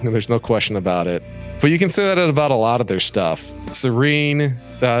song, and there's no question about it. But you can say that about a lot of their stuff. Serene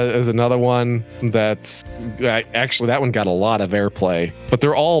is another one that's actually, that one got a lot of airplay, but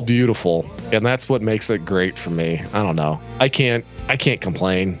they're all beautiful, and that's what makes it great for me. I don't know. I can't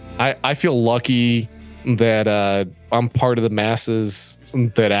complain. I feel lucky that I'm part of the masses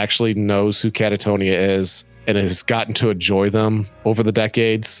that actually knows who Catatonia is and has gotten to enjoy them over the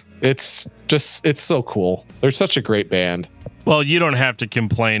decades. It's so cool. They're such a great band. Well, you don't have to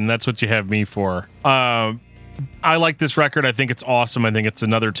complain. That's what you have me for. I like this record. I think it's awesome. I think it's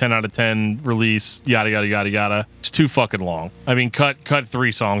another 10 out of 10 release. Yada, yada, yada, yada. It's too fucking long. I mean, cut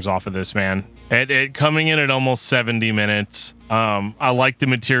 3 songs off of this, man. It coming in at almost 70 minutes. I like the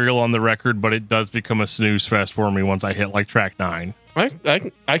material on the record, but it does become a snooze fest for me once I hit like track 9.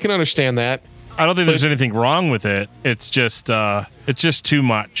 I can understand that. I don't think there's anything wrong with it. It's just too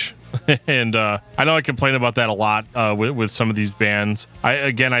much. And I know I complain about that a lot with some of these bands.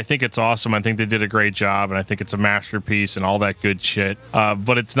 I think it's awesome. I think they did a great job, and I think it's a masterpiece and all that good shit.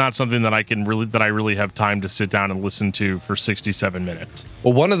 But it's not something that I really have time to sit down and listen to for 67 minutes.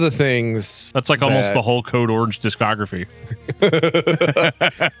 Well, one of the things that's like almost the whole Code Orange discography.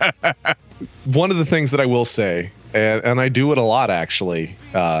 One of the things that I will say, and I do it a lot actually,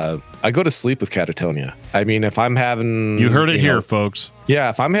 I go to sleep with Catatonia. I mean, if I'm having... You heard it here, folks.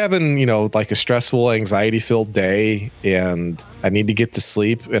 Yeah, if I'm having, like a stressful, anxiety-filled day and I need to get to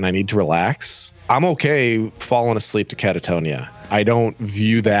sleep and I need to relax, I'm okay falling asleep to Catatonia. I don't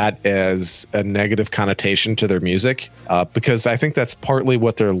view that as a negative connotation to their music because I think that's partly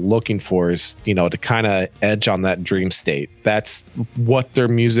what they're looking for is, to kind of edge on that dream state. That's what their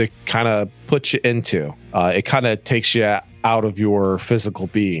music kind of puts you into. It kind of takes you out of your physical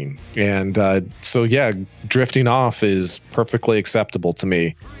being. And so, yeah, drifting off is perfectly acceptable to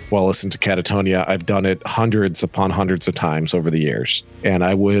me while listening to Catatonia. I've done it hundreds upon hundreds of times over the years. And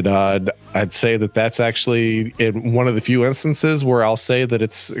I would, I'd say that that's actually in one of the few instances where I'll say that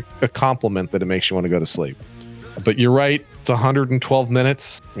it's a compliment that it makes you want to go to sleep. But you're right. It's 112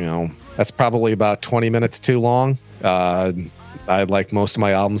 minutes. That's probably about 20 minutes too long. I'd like most of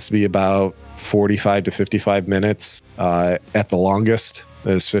my albums to be about 45 to 55 minutes at the longest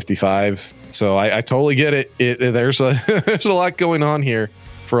is 55. So I totally get it. There's a lot going on here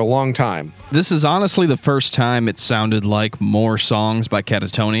for a long time. This is honestly the first time it sounded like more songs by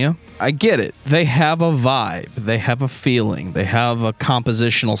Catatonia. I get it. They have a vibe. They have a feeling. They have a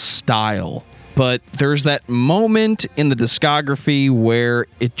compositional style. But there's that moment in the discography where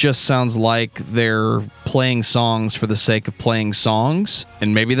it just sounds like they're playing songs for the sake of playing songs.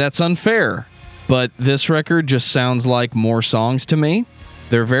 And maybe that's unfair. But this record just sounds like more songs to me.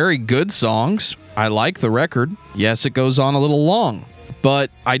 They're very good songs. I like the record. Yes, it goes on a little long.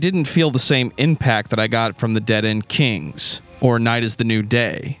 But I didn't feel the same impact that I got from the Dead End Kings or Night is the New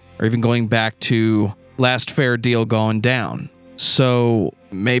Day, or even going back to Last Fair Deal Going Down. So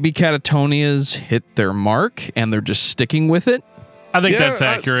maybe Catatonia's hit their mark and they're just sticking with it. I think that's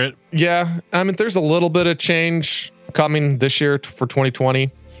accurate. I mean, there's a little bit of change coming this year for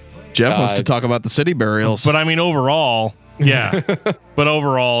 2020. Jeff wants to talk about the City Burials. But I mean, overall, yeah.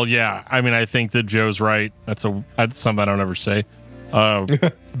 I mean, I think that Joe's right. That's something I don't ever say.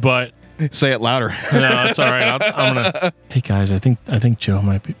 But say it louder. No, it's all right. I'm gonna. Hey guys, I think Joe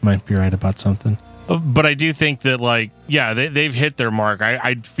might be right about something. But I do think that they've hit their mark.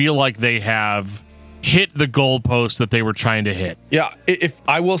 I feel like they have hit the goalpost that they were trying to hit. Yeah, if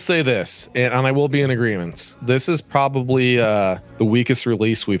I will say this, and I will be in agreement, this is probably the weakest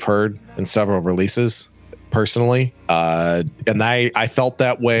release we've heard in several releases, personally. And I felt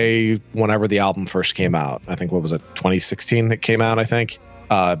that way whenever the album first came out. I think, what was it, 2016 that came out, I think.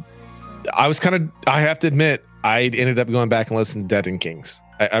 I have to admit, I ended up going back and listening to Dead End Kings.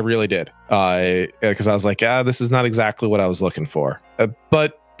 I really did. Because I was like, this is not exactly what I was looking for.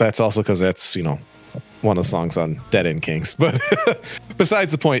 But that's also because that's, one of the songs on Dead End Kings. But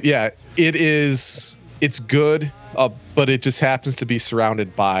besides the point, it's good, but it just happens to be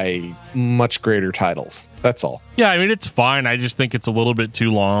surrounded by much greater titles. That's all. Yeah, I mean, it's fine. I just think it's a little bit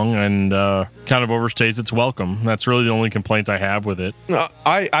too long and kind of overstays its welcome. That's really the only complaint I have with it.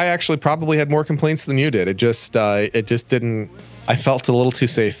 I actually probably had more complaints than you did. It just didn't. I felt a little too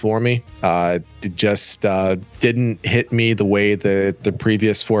safe for me. It just didn't hit me the way that the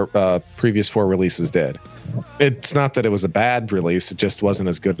previous four releases did. It's not that it was a bad release. It just wasn't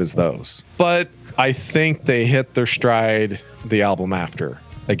as good as those. But I think they hit their stride the album after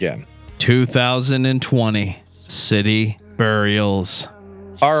again. 2020. City Burials.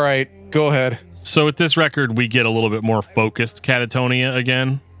 All right, go ahead. So with this record, we get a little bit more focused Catatonia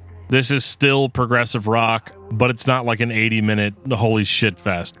again. This is still progressive rock, but it's not like an 80-minute holy shit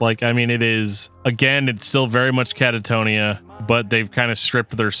fest. Like, I mean, it is, again, it's still very much Catatonia, but they've kind of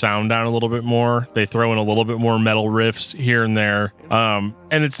stripped their sound down a little bit more. They throw in a little bit more metal riffs here and there. And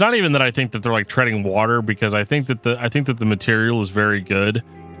it's not even that I think that they're like treading water, because I think that the material is very good.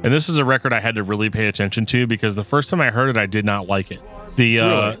 And this is a record I had to really pay attention to, because the first time I heard it, I did not like it.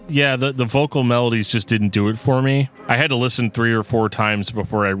 The vocal melodies just didn't do it for me. I had to listen 3 or 4 times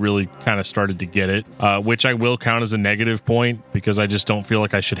before I really kind of started to get it, which I will count as a negative point, because I just don't feel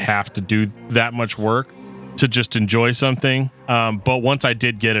like I should have to do that much work to just enjoy something. But once I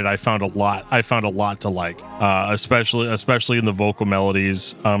did get it, I found a lot to like, especially in the vocal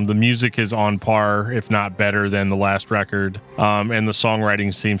melodies. The music is on par, if not better, than the last record. And the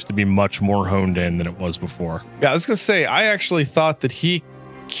songwriting seems to be much more honed in than it was before. Yeah, I was going to say, I actually thought that he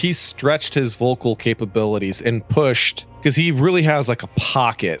stretched his vocal capabilities and pushed, because he really has like a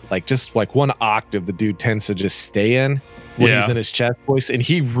pocket, like just like one octave the dude tends to just stay in when he's in his chest voice. And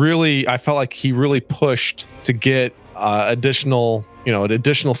I felt like he really pushed to get additional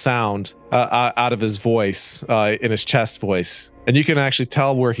sound out of his voice, in his chest voice. And you can actually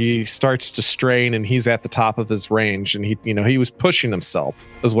tell where he starts to strain and he's at the top of his range, and he was pushing himself,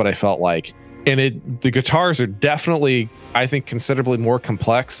 is what I felt like. And the guitars are definitely, I think, considerably more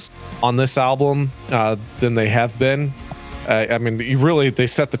complex on this album than they have been. I mean, they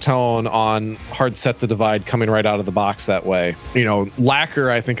set the tone on Hard Set to Divide coming right out of the box that way. Lacquer,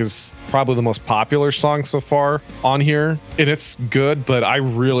 I think, is probably the most popular song so far on here, and it's good, but I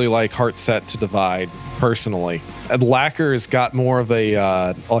really like Hard Set to Divide personally. And Lacquer has got more of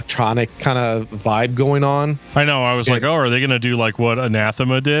a electronic kind of vibe going on. I know. I was like, oh, are they going to do like what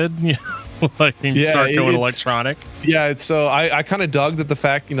Anathema did? Like start going electronic? Yeah, so I kind of dug the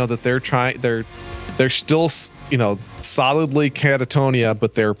fact, that they're still, solidly Catatonia,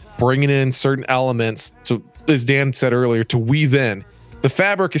 but they're bringing in certain elements to, as Dan said earlier, to weave in. The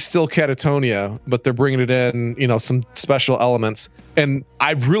fabric is still Catatonia, but they're bringing it in, some special elements. And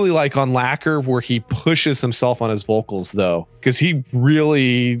I really like on Lacquer where he pushes himself on his vocals, though, because he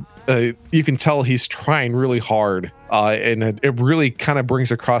really, you can tell he's trying really hard. And it really kind of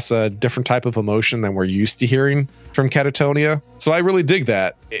brings across a different type of emotion than we're used to hearing from Catatonia. So I really dig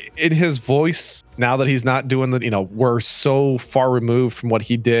that. In his voice, now that he's not doing we're so far removed from what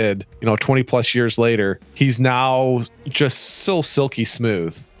he did, 20 plus years later, he's now just so silky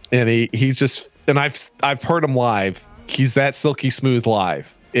smooth. And he's just, and I've heard him live. He's that silky smooth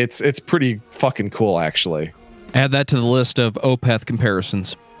live. It's pretty fucking cool, actually. Add that to the list of Opeth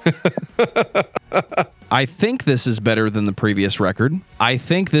comparisons. I think this is better than the previous record. I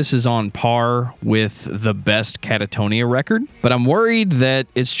think this is on par with the best Catatonia record, but I'm worried that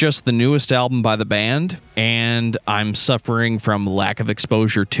it's just the newest album by the band and I'm suffering from lack of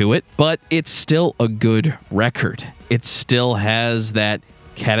exposure to it, but it's still a good record. It still has that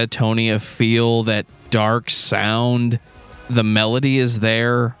Catatonia feel, that dark sound. The melody is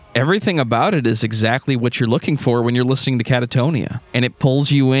there. Everything about it is exactly what you're looking for when you're listening to Catatonia. And it pulls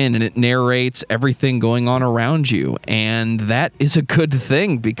you in and it narrates everything going on around you. And that is a good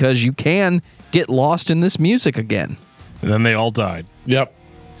thing because you can get lost in this music again. And then they all died. Yep.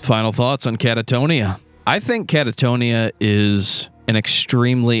 Final thoughts on Catatonia. I think Catatonia is an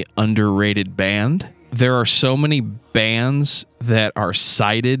extremely underrated band. There are so many bands that are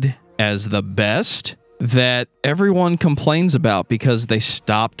cited as the best that everyone complains about because they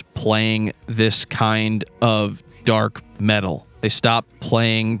stopped playing this kind of dark metal. They stopped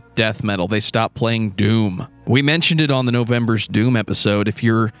playing death metal. They stopped playing doom. We mentioned it on the November's Doom episode. If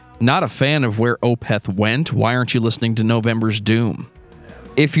you're not a fan of where Opeth went, why aren't you listening to November's Doom?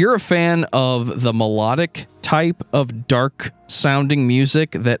 If you're a fan of the melodic type of dark sounding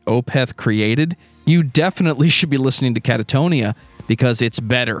music that Opeth created, you definitely should be listening to Catatonia because it's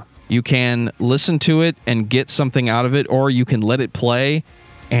better. You can listen to it and get something out of it, or you can let it play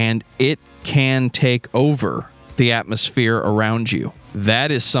and it can take over the atmosphere around you.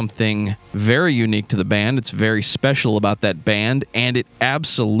 That is something very unique to the band. It's very special about that band, and it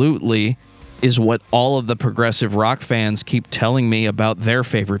absolutely is what all of the progressive rock fans keep telling me about their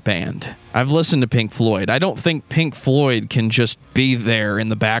favorite band. I've listened to Pink Floyd. I don't think Pink Floyd can just be there in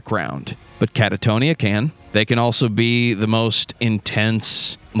the background, but Catatonia can. They can also be the most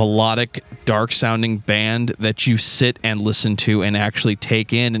intense, melodic, dark-sounding band that you sit and listen to and actually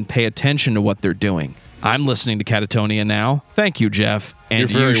take in and pay attention to what they're doing. I'm listening to Catatonia now. Thank you, Jeff. And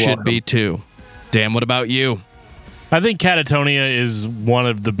you should be too. Dan, what about you? I think Catatonia is one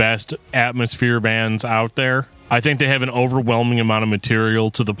of the best atmosphere bands out there. I think they have an overwhelming amount of material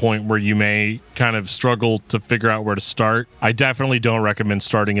to the point where you may kind of struggle to figure out where to start. I definitely don't recommend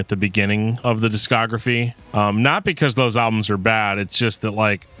starting at the beginning of the discography. Not because those albums are bad. It's just that,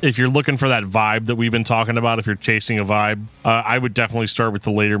 like, if you're looking for that vibe that we've been talking about, if you're chasing a vibe, I would definitely start with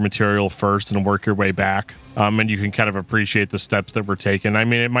the later material first and work your way back. And you can kind of appreciate the steps that were taken. I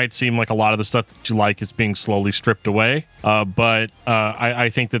mean, it might seem like a lot of the stuff that you like is being slowly stripped away, but I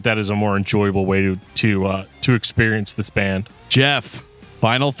think that is a more enjoyable way to experience this band. Jeff,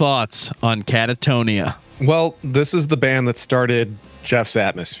 final thoughts on Katatonia. Well, this is the band that started Jeff's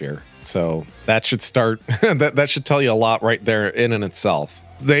Atmosphere, so that should start. that should tell you a lot right there in and itself.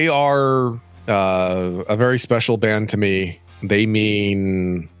 They are a very special band to me. They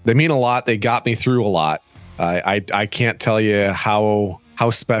mean a lot. They got me through a lot. I can't tell you how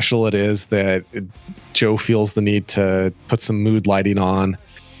special it is that Joe feels the need to put some mood lighting on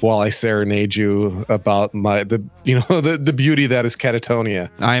while I serenade you about the beauty that is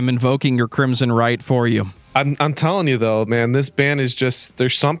Katatonia. I am invoking your crimson right for you. I'm telling you though, man, this band is just,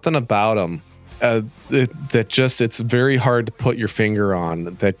 there's something about them that just, it's very hard to put your finger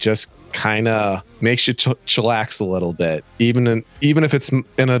on, that just kind of makes you chillax a little bit, even if it's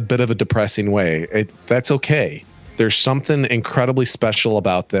in a bit of a depressing way. That's okay. There's something incredibly special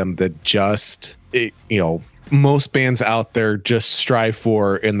about them that just, most bands out there just strive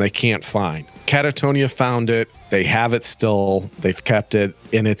for and they can't find. Katatonia found it. They have it still. They've kept it,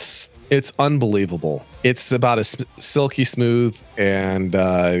 and it's unbelievable. It's about as silky smooth and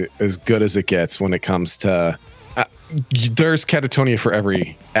as good as it gets when it comes to. There's Katatonia for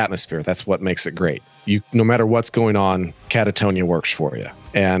every atmosphere. That's what makes it great. No matter what's going on, Katatonia works for you.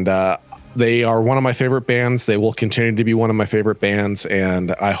 And they are one of my favorite bands. They will continue to be one of my favorite bands.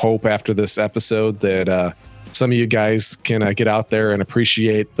 And I hope after this episode that some of you guys can get out there and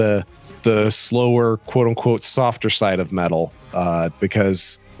appreciate the slower, quote unquote, softer side of metal,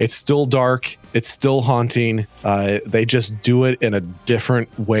 because it's still dark. It's still haunting. They just do it in a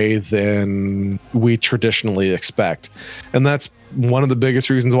different way than we traditionally expect. And that's one of the biggest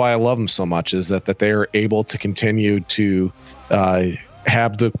reasons why I love them so much, is that they are able to continue to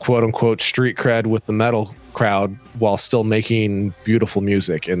have the quote unquote street cred with the metal crowd while still making beautiful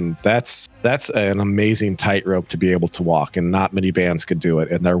music. And that's an amazing tightrope to be able to walk, and not many bands could do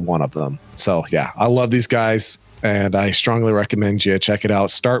it. And they're one of them. So yeah, I love these guys. And I strongly recommend you check it out.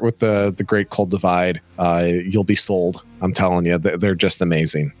 Start with the Great Cold Divide. You'll be sold. I'm telling you, they're just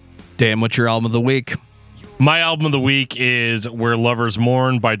amazing. Dan, what's your album of the week? My album of the week is Where Lovers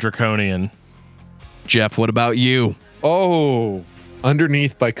Mourn by Draconian. Jeff, what about you? Oh,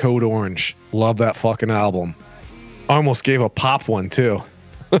 Underneath by Code Orange. Love that fucking album. I almost gave a pop one too.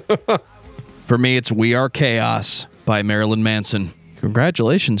 For me, it's We Are Chaos by Marilyn Manson.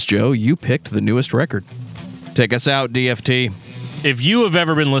 Congratulations, Joe. You picked the newest record. Take us out, DFT. If you have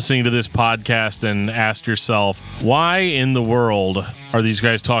ever been listening to this podcast and asked yourself, why in the world are these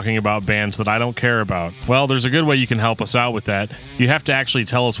guys talking about bands that I don't care about? Well, there's a good way you can help us out with that. You have to actually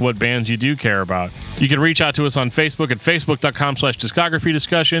tell us what bands you do care about. You can reach out to us on Facebook at facebook.com/discography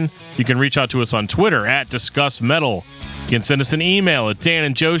discussion. You can reach out to us on Twitter at DiscussMetal. You can send us an email at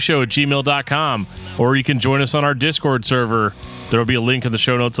danandjoeshow@gmail.com, or you can join us on our Discord server. There will be a link in the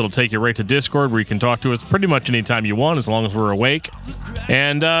show notes that'll take you right to Discord, where you can talk to us pretty much anytime you want, as long as we're awake.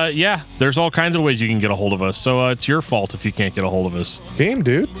 And yeah, there's all kinds of ways you can get a hold of us. So it's your fault if you can't get a hold of us. Damn,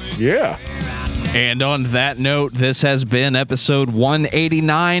 dude. Yeah. And on that note, this has been episode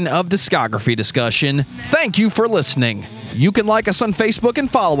 189 of Discography Discussion. Thank you for listening. You can like us on Facebook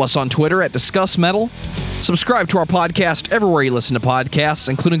and follow us on Twitter at Discuss Metal. Subscribe to our podcast everywhere you listen to podcasts,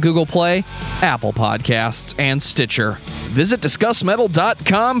 including Google Play, Apple Podcasts, and Stitcher. Visit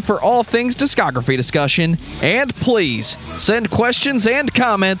DiscussMetal.com for all things discography discussion. And please send questions and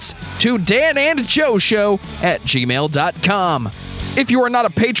comments to danandjoeshow@gmail.com. If you are not a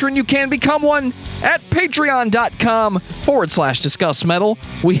patron, you can become one at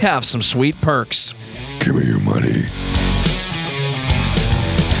patreon.com/DiscussMetal. We have some sweet perks. Give me your money.